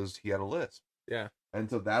he had a lisp. Yeah. And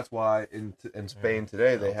so that's why in Spain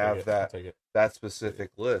today they have that specific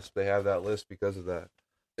lisp. They have that lisp because of that.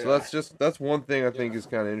 So that's one thing I think is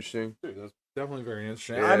kind of interesting. Dude, that's definitely very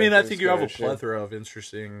interesting. Yeah, I mean, I think you have a plethora of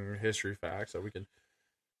interesting history facts that we can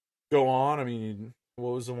go on. I mean,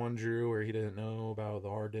 what was the one, Drew, where he didn't know about the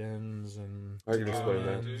Ardennes and? I can explain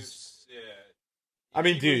that. Yeah. I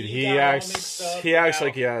mean, dude, he acts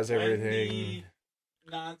like he has everything.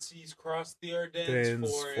 Nazis crossed the Ardennes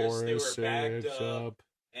forest. They were backed up.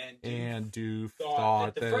 And Dufinetz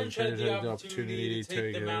thought that the French had the opportunity to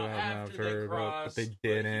take them out after they crossed, but they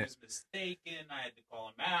didn't. He was mistaken. I had to call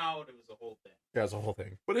him out. It was a whole thing. Yeah, it's a whole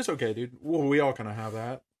thing. But it's okay, dude. Well, we all kind of have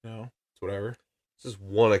that. You know, it's whatever. This is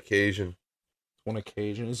one occasion. One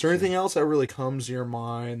occasion. Is there anything else that really comes to your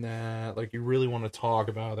mind that, like, you really want to talk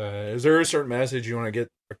about? That is there a certain message you want to get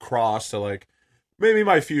across to, like, maybe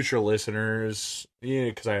my future listeners? Yeah,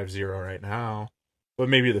 because I have 0 right now. But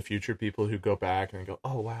maybe the future people who go back and go,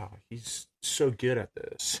 oh, wow, he's so good at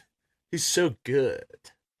this. He's so good.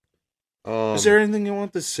 Is there anything you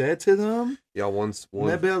want to say to them? Yeah,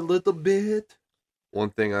 maybe a little bit. One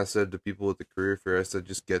thing I said to people at the career fair, I said,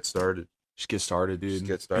 just get started. Just get started, dude. Just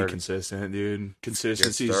get started. Be consistent, dude.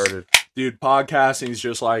 Consistency. Get started. Dude, podcasting is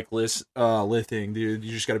just like lifting, dude.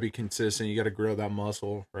 You just got to be consistent. You got to grow that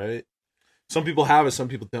muscle, right? Some people have it, some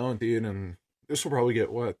people don't, dude, and this will probably get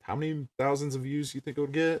what? How many thousands of views do you think it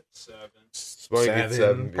would get? 7.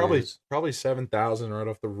 Probably 7,000 right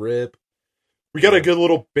off the rip. We got a good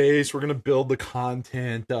little base. We're gonna build the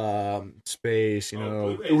content space. You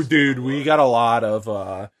know, dude. We got a lot of.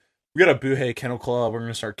 We got a Buhey Kennel Club. We're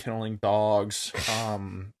gonna start kenneling dogs.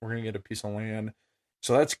 We're gonna get a piece of land,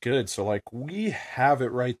 so that's good. So like we have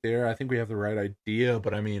it right there. I think we have the right idea.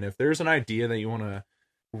 But I mean, if there's an idea that you want to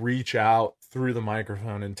reach out through the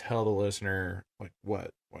microphone and tell the listener, like,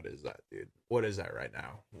 what is that, dude? What is that right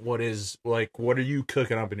now? What are you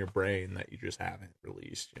cooking up in your brain that you just haven't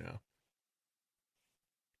released, you know?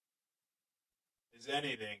 Is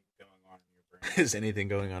anything going on in your brain? Is anything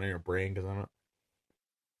going on in your brain? Because I'm not.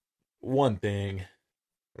 One thing.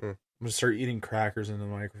 I'm going to start eating crackers in the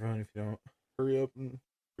microphone if you don't hurry up and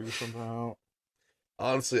figure something out.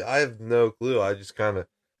 Honestly, I have no clue. I just kind of.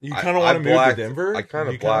 You kind of want to move to Denver? I kind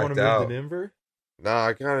of blacked out. Move to Denver? Nah,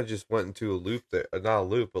 I kind of just went into a loop there. Not a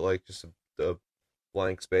loop, but like just a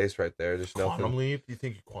blank space right there. Just quantum nothing. Leap? You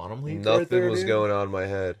think you quantum leap? Nothing right there, was dude? going on in my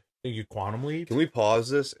head. Think you quantum leap? Can we pause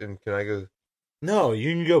this and can I go? No,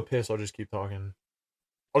 you can go piss. I'll just keep talking.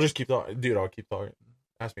 I'll just keep talking. Dude, I'll keep talking.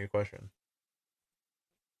 Ask me a question.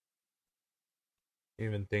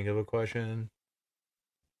 Even think of a question.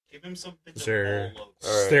 Give him something Is to there, follow.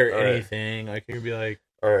 is there anything? Like, you could be like,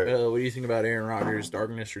 all right. what do you think about Aaron Rodgers'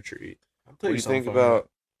 Darkness Retreat? I'll tell What do you you something think about?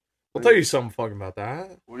 I'll tell you something fucking about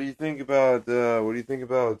that. What do you think about? What do you think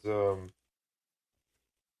about?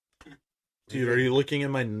 Dude, are you looking at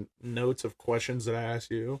my notes of questions that I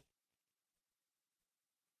asked you?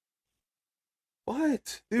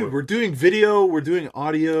 What? Dude, What? we're doing video, we're doing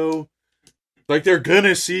audio. Like, they're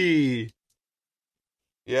gonna see.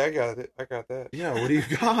 Yeah, I got it. I got that. Yeah, what do you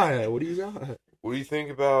got? What do you got? What do you think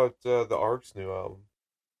about the Ark's new album?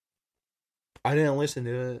 I didn't listen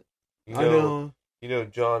to it. You I know, know. you know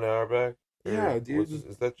John Auerbach? Yeah, dude.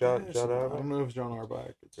 Is that John Yes, John I Auerbach? don't know if it's John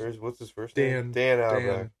Auerbach. What's his first Dan. name? Dan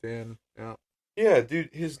Auerbach. Dan. Yeah. Yeah, dude.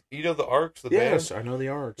 You know the Arcs, the Yes, band. I know the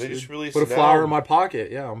Arcs. They just released put a an flower album. in my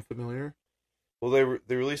pocket. Yeah, I'm familiar. Well, they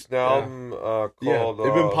released an album called. Yeah,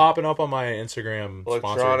 they've been popping up on my Instagram.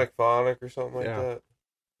 Electronic Phonic or something like Yeah. that.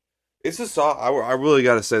 It's a song. I really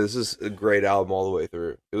got to say this is a great album all the way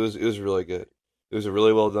through. It was really good. It was a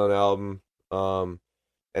really well done album.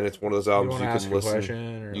 And it's one of those albums you can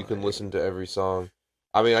listen. You can listen to every song.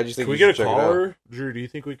 I mean, I just think can we you get should a check it out. caller, Drew? Do you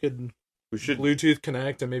think we could? We should Bluetooth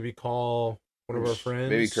connect and maybe call one of our friends.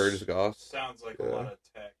 Maybe Curtis Goss. Sounds like a lot of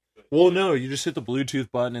tech. But Well, no, you just hit the Bluetooth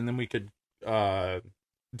button and then we could dial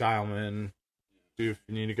them in. Dude, if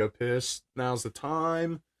you need to go piss, now's the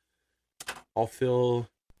time. I'll fill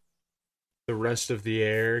the rest of the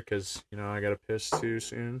air because I gotta piss too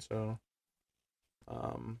soon. So,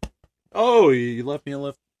 oh, you left me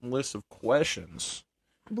a list of questions.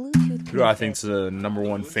 Bluetooth. Who do I think's the number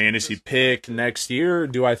one fantasy pick next year?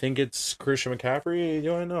 Do I think it's Christian McCaffrey?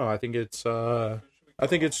 Do I know? I think it's Travis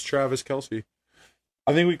Kelce.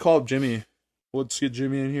 I think we call up Jimmy. Let's get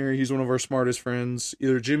Jimmy in here. He's one of our smartest friends.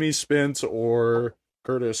 Either Jimmy, Spence, or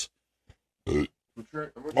Curtis.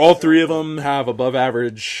 All three of them have above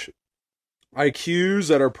average IQs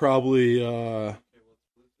that are probably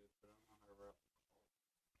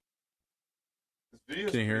Can you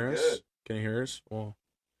hear us? Can you hear us? Well,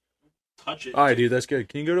 touch it. all right, dude, that's good.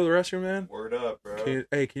 Can you go to the restroom, man? Word up, bro. Can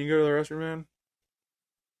you go to the restroom, man?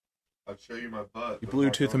 I'll show you my butt. You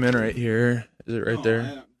Bluetooth them in right here. Is it right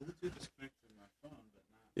there? Bluetooth is connected to my phone, but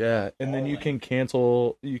not. Yeah, and then you can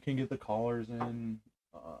cancel. You can get the callers in.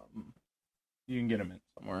 You can get them in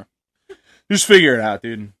somewhere. Just figure it out,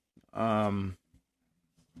 dude. I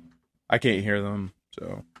can't hear them,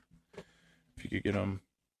 so if you could get them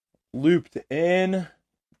looped in.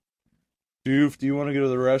 Doof, do you want to go to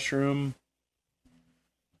the restroom?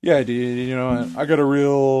 Yeah, dude. I got a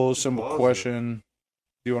real simple question.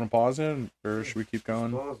 Do you want to pause it, or should we keep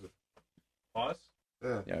going? Pause.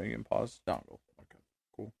 Yeah. Yeah, you can pause. No, go. Okay,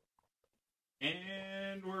 cool.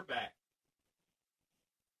 And we're back.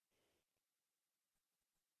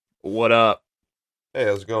 What up? Hey,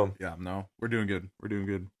 how's it going? Yeah, no, we're doing good. We're doing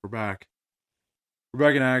good. We're back. We're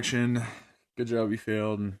back in action. Good job, you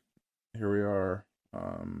failed. And here we are.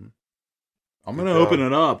 I'm gonna open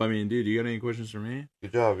it up. I mean, dude, you got any questions for me?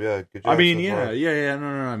 Good job. Yeah, good job. I mean, so far. yeah. No.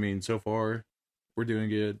 I mean, so far we're doing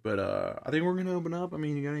good, but I think we're gonna open up. I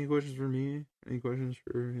mean, you got any questions for me? Any questions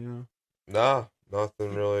for Nah,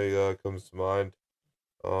 nothing really comes to mind.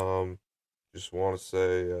 Just want to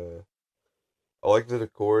say, I like the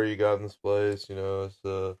decor you got in this place. It's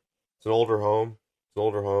an older home. It's an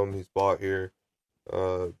older home he's bought here,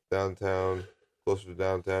 downtown, closer to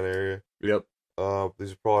downtown area. Yep.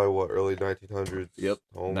 These are probably early 1900s. Yep.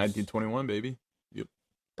 Homes. 1921, baby. Yep.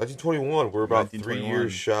 1921. We're about 3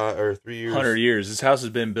 years shy, or 3 years. 100 years. This house has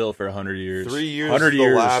been built for 100 years. 3 years. 100 is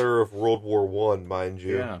years. The ladder of World War One, mind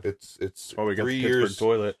you. Yeah. It's That's why we got 3 the Pittsburgh years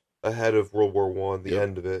toilet. ahead of World War One. The Yep.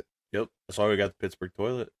 end of it. Yep. That's why we got the Pittsburgh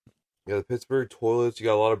toilet. Yeah, the Pittsburgh toilets. You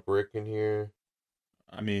got a lot of brick in here.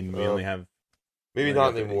 I mean, we only have Maybe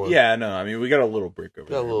not anymore. Yeah, no. I mean, we got a little brick over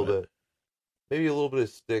there. Got a little bit. Maybe a little bit of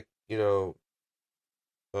stick.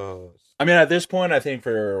 I mean, at this point, I think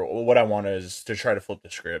for what I want is to try to flip the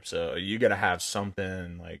script. So you got to have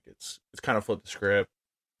something like it's kind of flip the script.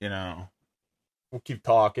 We'll keep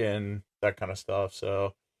talking, that kind of stuff.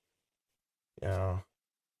 So, got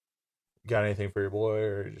anything for your boy,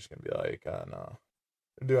 or you're just gonna be like, no?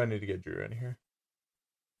 Do I need to get Drew in here?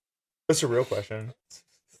 That's a real question.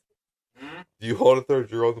 Do you want to throw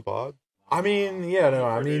Drew on the pod? I mean, yeah, no.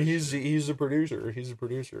 I mean, he's a producer. He's a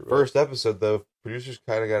producer. But... First episode though, producers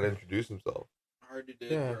kind of got to introduce himself. I already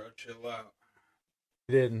did, Yeah. bro. Chill out.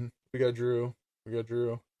 We didn't. We got Drew. Quit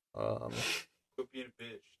being a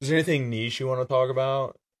bitch. Is there anything niche you want to talk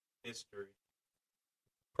about? History.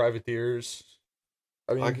 Privateers.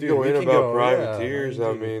 I mean, I can dude, go we in can about go, privateers. Yeah,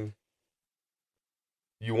 I mean,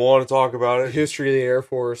 you want to talk about it? history of the Air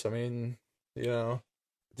Force. I mean,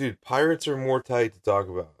 dude, pirates are more tight to talk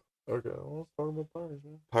about. Okay, well, let's talk about pirates,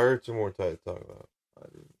 man. Pirates are more tight to talk about.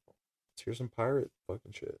 Let's hear some pirate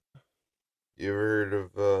fucking shit. You ever heard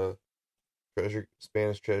of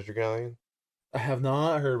Spanish treasure galleon? I have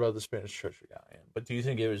not heard about the Spanish treasure galleon, but do you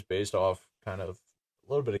think it was based off kind of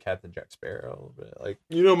a little bit of Captain Jack Sparrow, a little bit like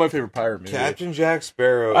my favorite pirate movie? Captain Jack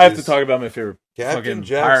Sparrow. I have to talk about my favorite fucking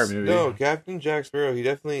pirate movie. No, Captain Jack Sparrow. He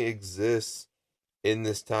definitely exists in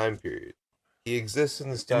this time period. He exists in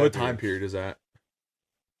this time. And what time period is that?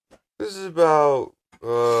 This is about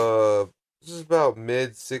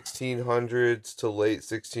mid 1600s to late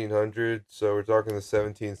 1600s. So we're talking the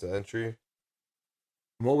 17th century.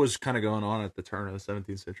 What was kind of going on at the turn of the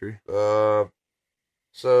 17th century?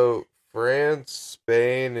 So France,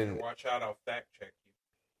 Spain, and watch out, I'll fact check you.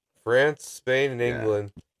 France, Spain, and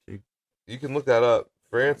England. You can look that up.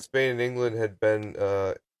 France, Spain, and England had been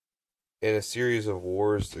in a series of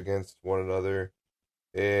wars against one another,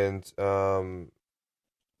 and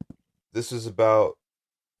this is about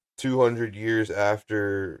 200 years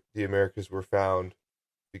after the Americas were found,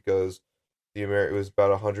 because it was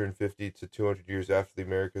about 150 to 200 years after the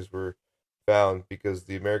Americas were found, because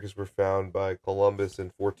the Americas were found by Columbus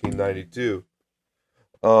in 1492.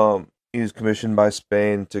 He was commissioned by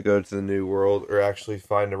Spain to go to the New World, or actually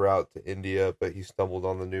find a route to India, but he stumbled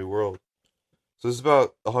on the New World. So this is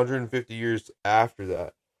about 150 years after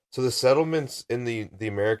that. So the settlements in the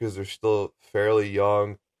Americas are still fairly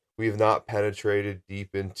young. We have not penetrated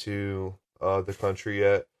deep into the country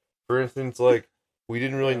yet. For instance, like, we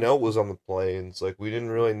didn't really know what was on the plains. Like, we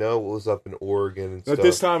didn't really know what was up in Oregon and stuff. At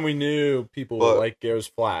this time, we knew people, like, it was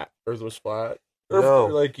flat. Earth was flat. No.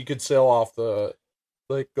 Like, you could sail off the...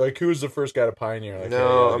 Like who was the first guy to pioneer? Like,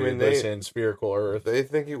 no, hey, I mean, they saying spherical Earth. They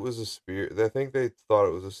think it was a sphere. I think they thought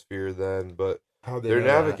it was a sphere then, but their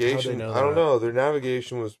navigation, I don't know. Their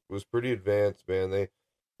navigation was pretty advanced, man. They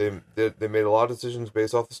made a lot of decisions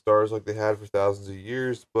based off the stars, like they had for thousands of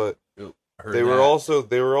years, but they were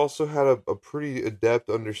also had a pretty adept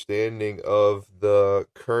understanding of the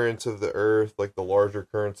currents of the Earth, like the larger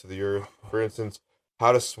currents of the Earth. For instance,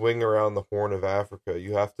 how to swing around the Horn of Africa.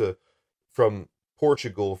 You have to, from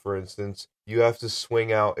Portugal, for instance, you have to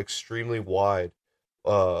swing out extremely wide,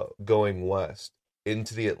 going west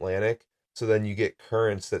into the Atlantic. So then you get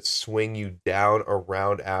currents that swing you down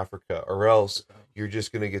around Africa, or else you're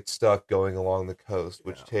just going to get stuck going along the coast,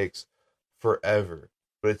 which takes forever.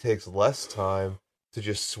 But it takes less time to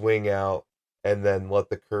just swing out and then let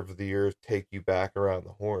the curve of the Earth take you back around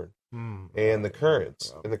the Horn. And the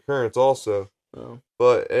currents also. Oh.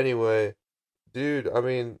 But anyway, dude, I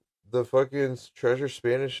mean, the fucking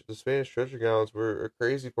Spanish treasure galleons were a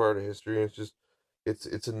crazy part of history. And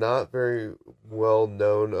it's a not very well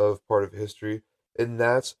known of part of history, and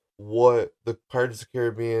that's what the Pirates of the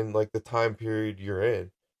Caribbean, like the time period you're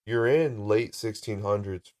in. You're in late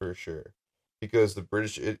 1600s for sure, because the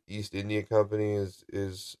British East India Company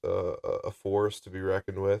is a force to be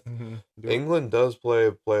reckoned with. Mm-hmm. England does play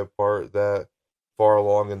a part that far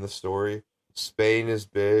along in the story. Spain is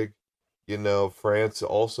big. France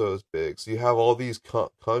also is big. So you have all these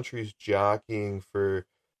countries jockeying for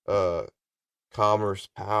commerce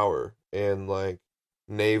power and like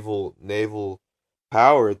naval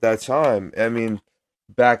power at that time. I mean,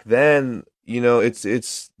 back then, it's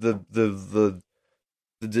the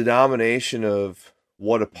denomination of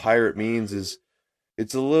what a pirate means is,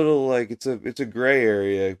 it's a little like it's a gray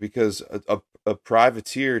area, because a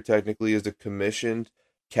privateer technically is a commissioned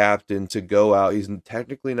captain to go out. He's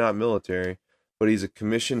technically not military, but he's a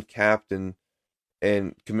commissioned captain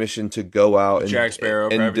and commissioned to go out Jack Sparrow,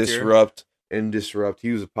 and disrupt.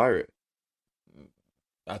 He was a pirate.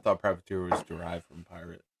 I thought privateer was derived from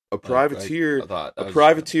pirate. A privateer. I thought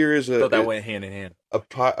that went hand in hand. A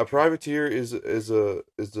privateer is a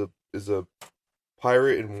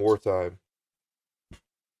pirate in wartime.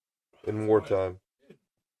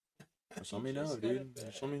 Just let me know, dude.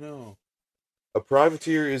 Just let me know. A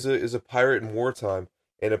privateer is a pirate in wartime,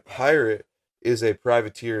 and a pirate is a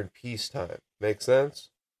privateer in peacetime. Make sense?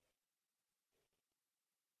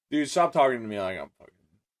 Dude, stop talking to me like I'm fucking...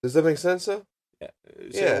 Does that make sense, though? Yeah.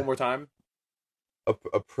 Say it one more time.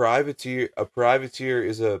 A privateer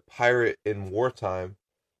is a pirate in wartime,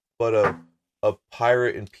 but a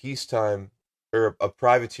pirate in peacetime, or a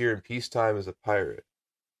privateer in peacetime, is a pirate.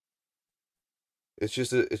 It's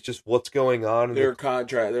just what's going on. They're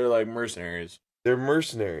They're like mercenaries. They're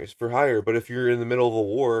mercenaries for hire. But if you're in the middle of a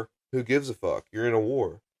war, who gives a fuck? You're in a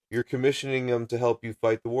war. You're commissioning them to help you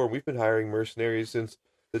fight the war. We've been hiring mercenaries since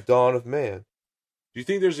the dawn of man. Do you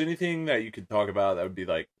think there's anything that you could talk about that would be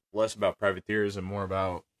like less about privateers and more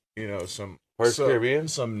about, some Pirates of the Caribbean?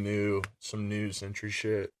 some new century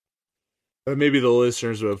shit that maybe the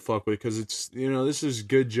listeners would fuck with, because it's this is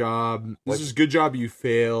good job. This is good job. You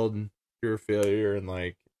failed. You're a failure, and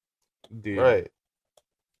like, dude, right?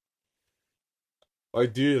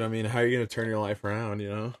 Like, dude, I mean, how are you gonna turn your life around?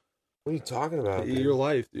 What are you talking about? Your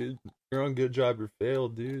life, dude. You're on good job. You're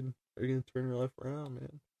failed, dude. How are you gonna turn your life around,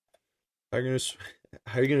 man? How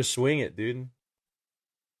are you gonna swing it, dude?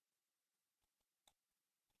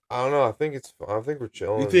 I don't know. I think we're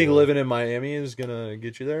chilling. You think living in Miami is gonna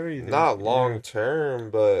get you there? You think, not long term,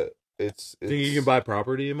 but it's. Think you can buy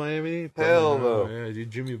property in Miami? Hell no. Yeah,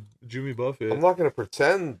 dude, Jimmy Buffett. I'm not gonna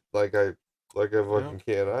pretend like I fucking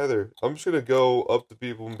can't either. I'm just gonna go up to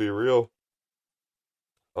people and be real.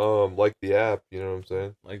 Like the app, you know what I'm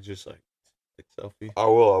saying? Like just like selfie. I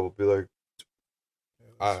will be like,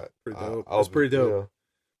 pretty dope. That's pretty dope. You know. It's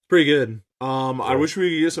pretty good. I wish we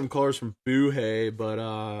could get some colors from Boohey,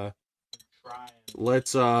 but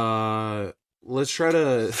let's try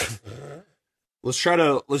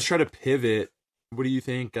to pivot. What do you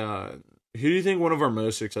think? Who do you think one of our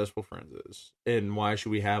most successful friends is, and why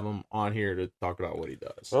should we have him on here to talk about what he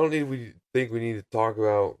does? I don't think we need to talk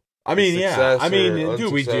about. I mean, yeah. I mean,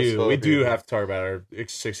 dude, we do people. have to talk about our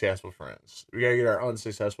successful friends. We gotta get our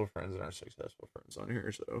unsuccessful friends and our successful friends on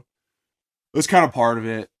here. So that's kind of part of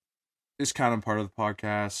it. It's kind of part of the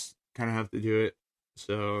podcast. Kind of have to do it.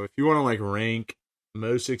 So if you want to like rank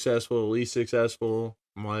most successful, least successful,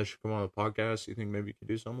 why they should come on the podcast, you think maybe you could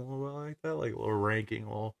do something a little bit like that, like a little ranking.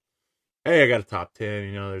 Well, hey, I got a top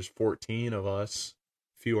 10. There's 14 of us.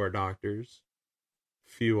 Few are doctors.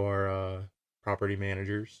 Few are property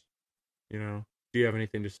managers. Do you have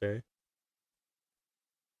anything to say?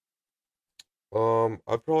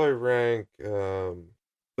 I'd probably rank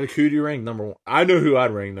like, who do you rank number one? I know who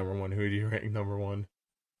I'd rank number one. Who do you rank number one?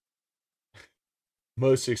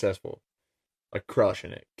 Most successful, like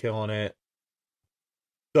crushing it, killing it,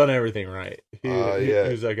 done everything right.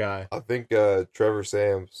 Who's that guy? I think Trevor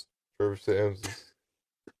Sams. Trevor Sams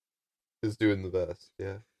is doing the best.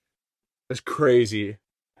 Yeah, that's crazy.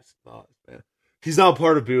 That's not, man. He's not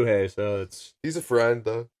part of Boohey, so he's a friend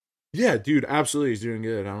though. Yeah, dude, absolutely, he's doing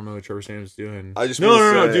good. I don't know what Trevor Sam's doing.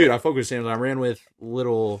 No, dude. I fuck with Sam's. I ran with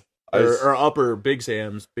little or upper Big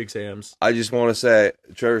Sam's. I just want to say,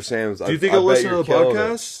 Trevor Sam's. Do you think he'll listen to the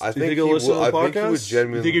podcast? I think he'll listen to the podcast.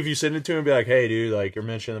 You think if you send it to him, be like, "Hey, dude, like you're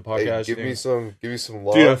mentioning the podcast, give me some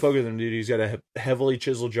love." Dude, I fuck with him, dude. He's got a heavily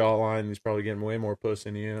chiseled jawline. He's probably getting way more puss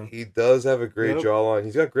than you. He does have a great jawline.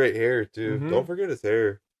 He's got great hair too. Mm-hmm. Don't forget his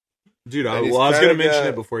hair. Dude, I was going to mention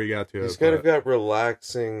it before you got to it. He's kind of got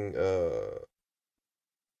relaxing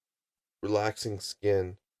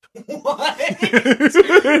skin. What?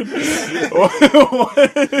 Bro.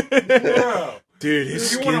 Dude, his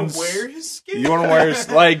skin. You want to wear his skin? You want to wear his,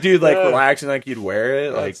 like, dude, like, relaxing like you'd wear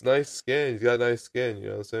it? Like, it's nice skin. He's got nice skin, you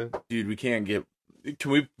know what I'm saying? Dude,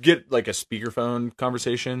 can we get, like, a speakerphone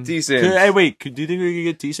conversation? T-Sams. Hey, wait, do you think we could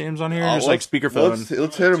get T-Sams on here? Just, like, speakerphone.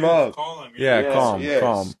 Let's hit him up. Call him.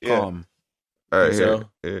 Calm. All right, so,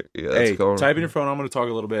 here. Hey, type in your phone. I'm going to talk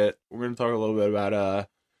a little bit. We're going to talk a little bit about,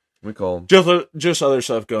 we call him. Just other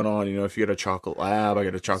stuff going on. If you get a chocolate lab, I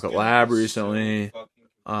got a chocolate lab recently.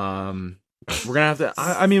 We're gonna have to.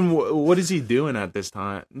 I mean, what is he doing at this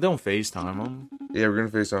time? Don't FaceTime him. Yeah, we're gonna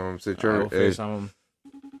FaceTime him. Say, Trevor, FaceTime him.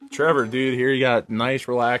 Trevor, dude, here you got nice,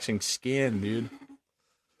 relaxing skin, dude.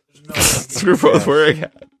 We're both wearing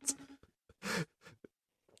hats.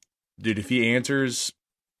 Dude, if he answers,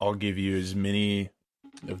 I'll give you as many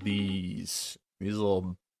of these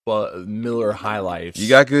little Miller High Lifes. You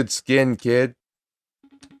got good skin, kid.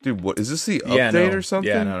 Dude, what is this? The update or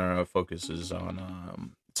something? Yeah, no. Focuses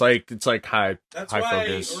on It's like high. That's high why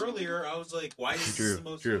focus. Earlier I was like, why is this the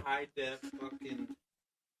most high def fucking?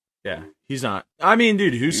 Yeah, he's not. I mean,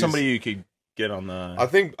 dude, who's somebody you could get on the? I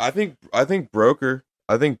think Broker.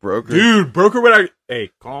 Dude, Broker would. Hey,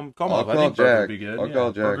 calm up. I think Jack. Broker would be good. I'll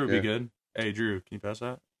call Jack. Broker would be good. Hey, Drew, can you pass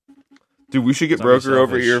that? Dude, we should get Broker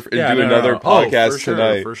over here and do another podcast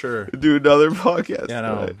tonight. For sure. Do another podcast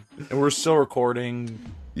tonight. And we're still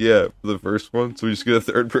recording. Yeah, for the first one. So we just get a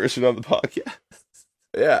third person on the podcast.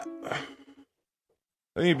 Yeah. I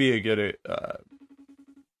think he'd be a good...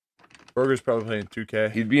 Broker's probably playing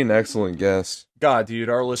 2K. He'd be an excellent guest. God, dude,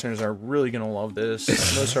 our listeners are really going to love this.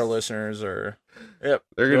 Most of our listeners are... Yep.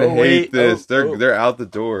 They're going to hate this. They're out the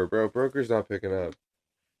door, bro. Broker's not picking up.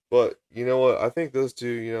 But, you know what? I think those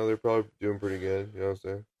two, they're probably doing pretty good. You know what I'm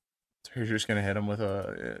saying? So you're just going to hit them with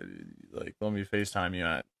let me FaceTime you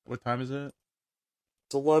at... What time is it?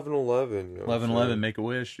 It's 11:11. 11:11. Make a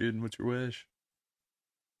wish, dude. What's your wish?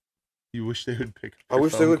 You wish they would pick up I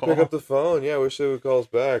wish they would pick call. up the phone. Yeah, I wish they would call us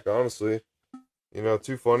back, honestly. You know,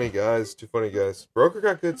 two funny guys. Broker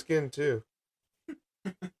got good skin, too.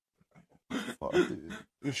 Fuck, dude.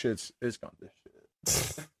 It's gone to shit. It's gone to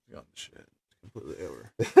shit. It's completely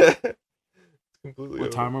over.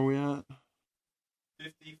 What time are we at?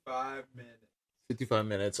 55 minutes. 55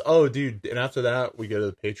 minutes. Oh, dude. And after that, we go to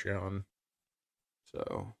the Patreon.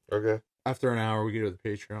 So. Okay. After an hour, we go to the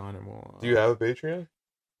Patreon and we'll... Do you have a Patreon?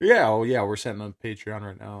 Yeah, we're setting up Patreon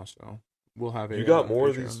right now, so we'll have it. You got more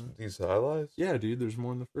Patreon. Of these highlights? Yeah, dude, there's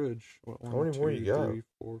more in the fridge. How many more you got? 3,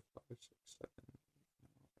 4, 5, 6, 7,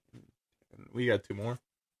 8, 9, 10. We got 2 more.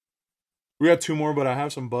 We got 2 more, but I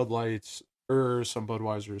have some Bud Lights or some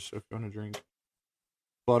Budweisers, so if you want to drink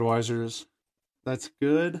Budweisers, that's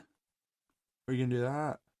good. Are you gonna do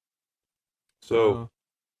that? So,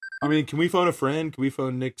 I mean, can we phone a friend? Can we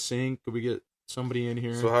phone Nick Sink? Could we get somebody in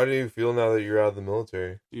here? So how do you feel now that you're out of the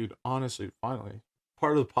military? Dude, honestly, finally.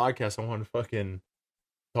 Part of the podcast I wanted to fucking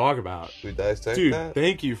talk about. We dissect Dude, that?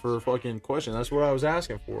 thank you for a fucking question. That's what I was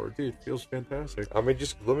asking for. Dude, it feels fantastic. I mean,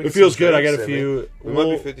 let me. It feels good. I got a few. We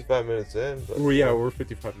might be 55 minutes in. But we're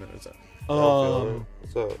 55 minutes in.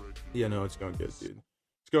 What's up? Yeah, no, it's going good, dude.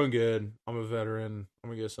 It's going good. I'm a veteran. I'm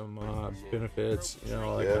gonna get some benefits,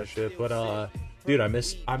 all that kind of shit. But dude, I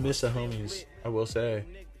miss the homies. I will say,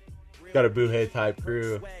 got a Buhe type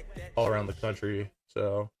crew all around the country.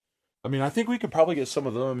 So, I mean, I think we could probably get some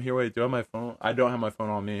of them here. Wait, do I have my phone? I don't have my phone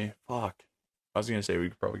on me. Fuck. I was gonna say we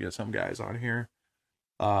could probably get some guys on here.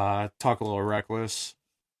 Talk a little reckless.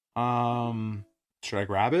 Should I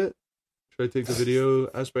grab it? Should I take the video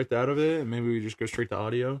aspect out of it and maybe we just go straight to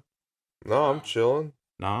audio? No, I'm chilling.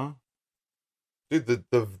 Nah. Dude,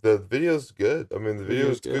 the video's good. I mean, the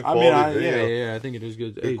video's good I quality mean, video. yeah, I think it is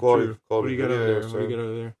good. Good quality what do you got video, over there? so. What do you got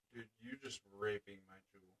over there? Dude, you're just raping my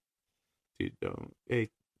jewel. Dude, don't. Hey,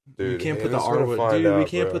 dude, you can't put the Hannah's R gonna word. find Dude, we out,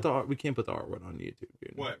 can't bro. put the R word on YouTube,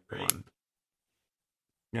 dude. What? Come Rape? on.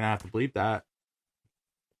 You're gonna have to bleep that.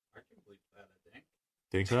 I can bleep that, I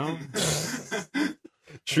Think so?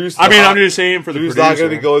 Truth's I mean, not- I'm just saying for the Drew's producer. not going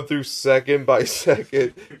to be going through second by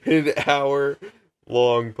second an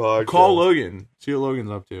hour-long podcast. Call Logan. See what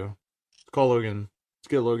Logan's up to. Let's call Logan. Let's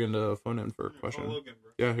get Logan to phone in for a question. Call Logan,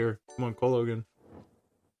 bro. Yeah, here. Come on, call Logan.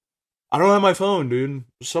 I don't have my phone, dude.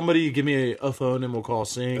 Somebody give me a phone and we'll call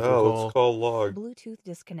Sync. Oh, We'll let's call Log. Bluetooth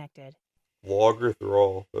disconnected. Log or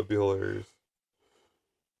Thrall. That'd be hilarious.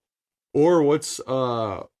 Or what's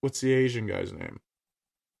the Asian guy's name?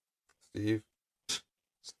 Steve.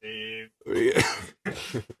 Steve.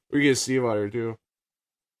 We get Steve out here too.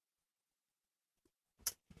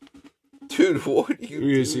 Dude, what are you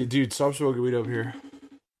We get see, dude, stop smoking weed up here.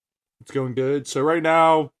 It's going good. So right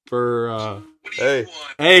now for Hey.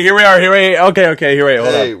 hey, here we are. Okay, here wait. Hold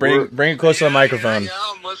Hey, up. Bring it close to the microphone. Yeah,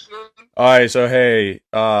 I'm listening. All right, so hey,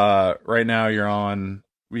 right now you're on.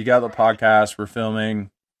 We got the podcast. We're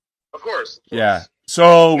filming. Of course. Yeah.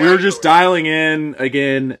 So we were just dialing in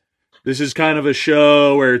again. This is kind of a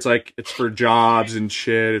show where it's like it's for jobs and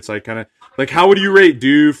shit. It's like kind of like how would you rate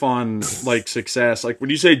Doof on like success? Like would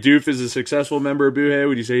you say Doof is a successful member of Buhe?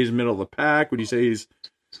 Would you say he's middle of the pack? Would you say he's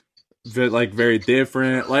like very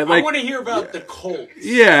different? Like I want to hear about the Colts.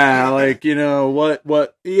 yeah, like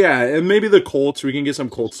what? Yeah, and maybe the Colts. We can get some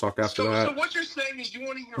Colts talk after that. So what you're saying is you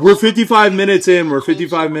want to hear... We're 55 minutes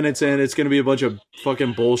in. It's gonna be a bunch of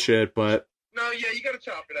fucking bullshit, but. No, yeah, you gotta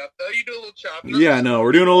chop it up, though. You do a little chop. Yeah, no,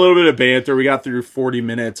 we're doing a little bit of banter. We got through 40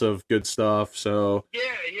 minutes of good stuff, so... Yeah.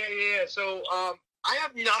 So, I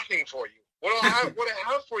have nothing for you. What I have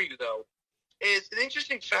for you, though, is an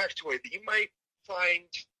interesting factoid that you might find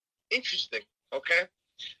interesting, okay?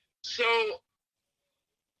 So,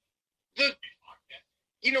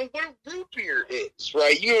 what a root beer is,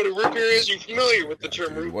 right? You know what a root beer is? You're familiar with the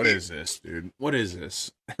term root beer. What is this, dude? What is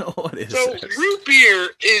this? What is So this? root beer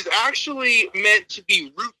is actually meant to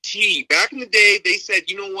be root tea. Back in the day, they said,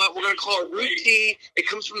 you know what, we're going to call it root tea. It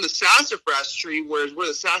comes from the sassafras tree, where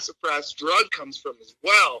the sassafras drug comes from as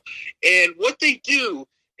well. And what they do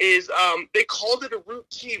is they called it a root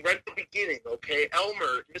tea right at the beginning, okay?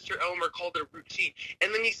 Mr. Elmer called it a root tea.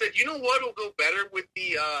 And then he said, you know what will go better with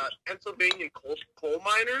the Pennsylvania coal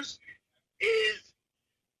miners is...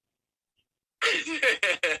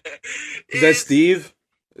 Is that Steve?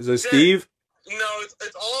 Is that Steve? No,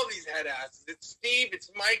 it's all of these head asses. It's Steve, it's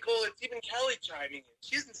Michael, it's even Kelly chiming in.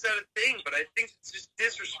 She hasn't said a thing, but I think it's just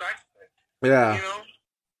disrespectful. Yeah. You know?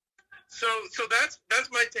 So that's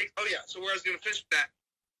my take. Oh yeah, so where I was gonna finish that.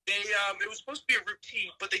 They it was supposed to be a root tea,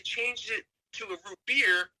 but they changed it to a root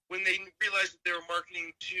beer, when they realized that they were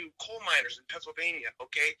marketing to coal miners in Pennsylvania,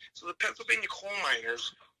 okay? So the Pennsylvania coal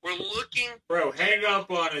miners were looking... Bro, hang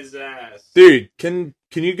up on his ass. Dude, can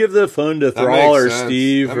you give the phone to Thrall or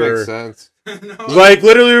Steve? That makes sense. No. Like,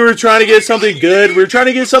 literally, we were trying to get something good. We were trying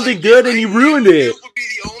to get something good, and you ruined it. You would be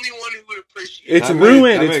the only one who would appreciate it. It's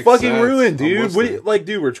ruined. It's fucking ruined, dude. What,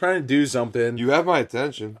 dude, we're trying to do something. You have my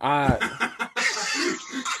attention.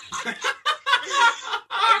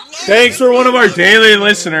 Thanks for one of our daily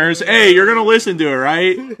listeners. Hey, you're going to listen to it,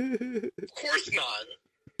 right? Of course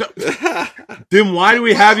not. Then why do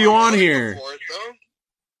we have you on here?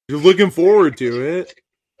 You're looking forward to it.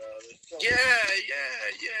 Yeah.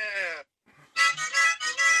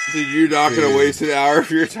 Dude, you're not going to waste an hour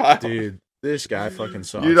of your time. Dude, this guy fucking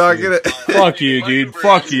sucks. You're not going to... Fuck you, dude.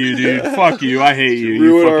 Fuck you, dude. Fuck you. I hate you,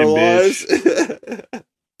 you fucking bitch.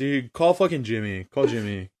 Dude, call fucking Jimmy. Call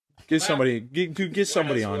Jimmy. Get somebody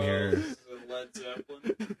on here.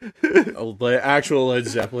 Actual Led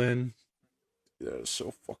Zeppelin. That was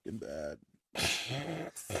so fucking bad.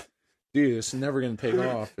 Dude, it's never going to take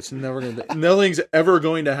off. Nothing's ever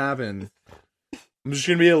going to happen. I'm just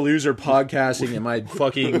going to be a loser podcasting in my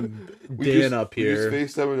fucking den up here. We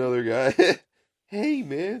just FaceTime another guy. Hey,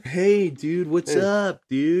 man. Hey, dude, what's up,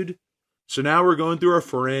 dude? So now we're going through our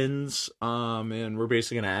friends, and we're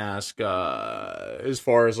basically going to ask, as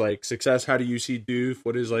far as, like, success, how do you see Doof?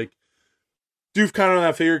 What is, like, Doof kind of on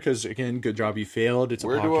that figure? Because, again, good job you failed. It's a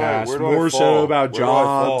podcast. More so about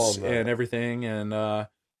jobs and everything. And I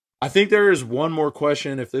think there is one more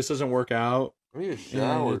question. If this doesn't work out, I need a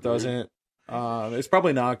shower, it doesn't. It's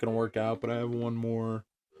probably not going to work out, but I have one more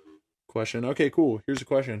question. Okay, cool. Here's a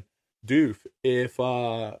question. Doof, if,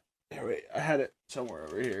 wait, I had it somewhere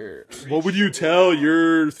over here. What would you tell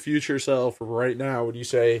your future self right now? Would you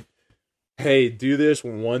say, hey, do this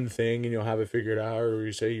one thing and you'll have it figured out? Or would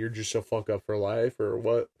you say you're just a fuck up for life? Or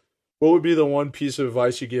what would be the one piece of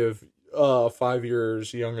advice you give 5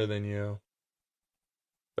 years younger than you?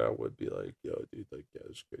 That would be like, yo, dude, like, yeah,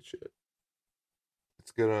 this is good shit.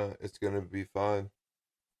 It's gonna be fine.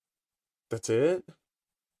 That's it?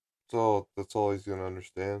 That's all he's gonna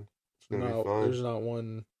understand. It's gonna be fine. There's not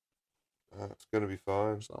one. It's gonna be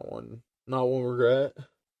fine. There's not one regret.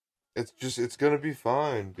 It's gonna be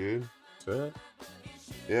fine, dude. That's it?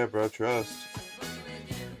 Yeah, bro, trust.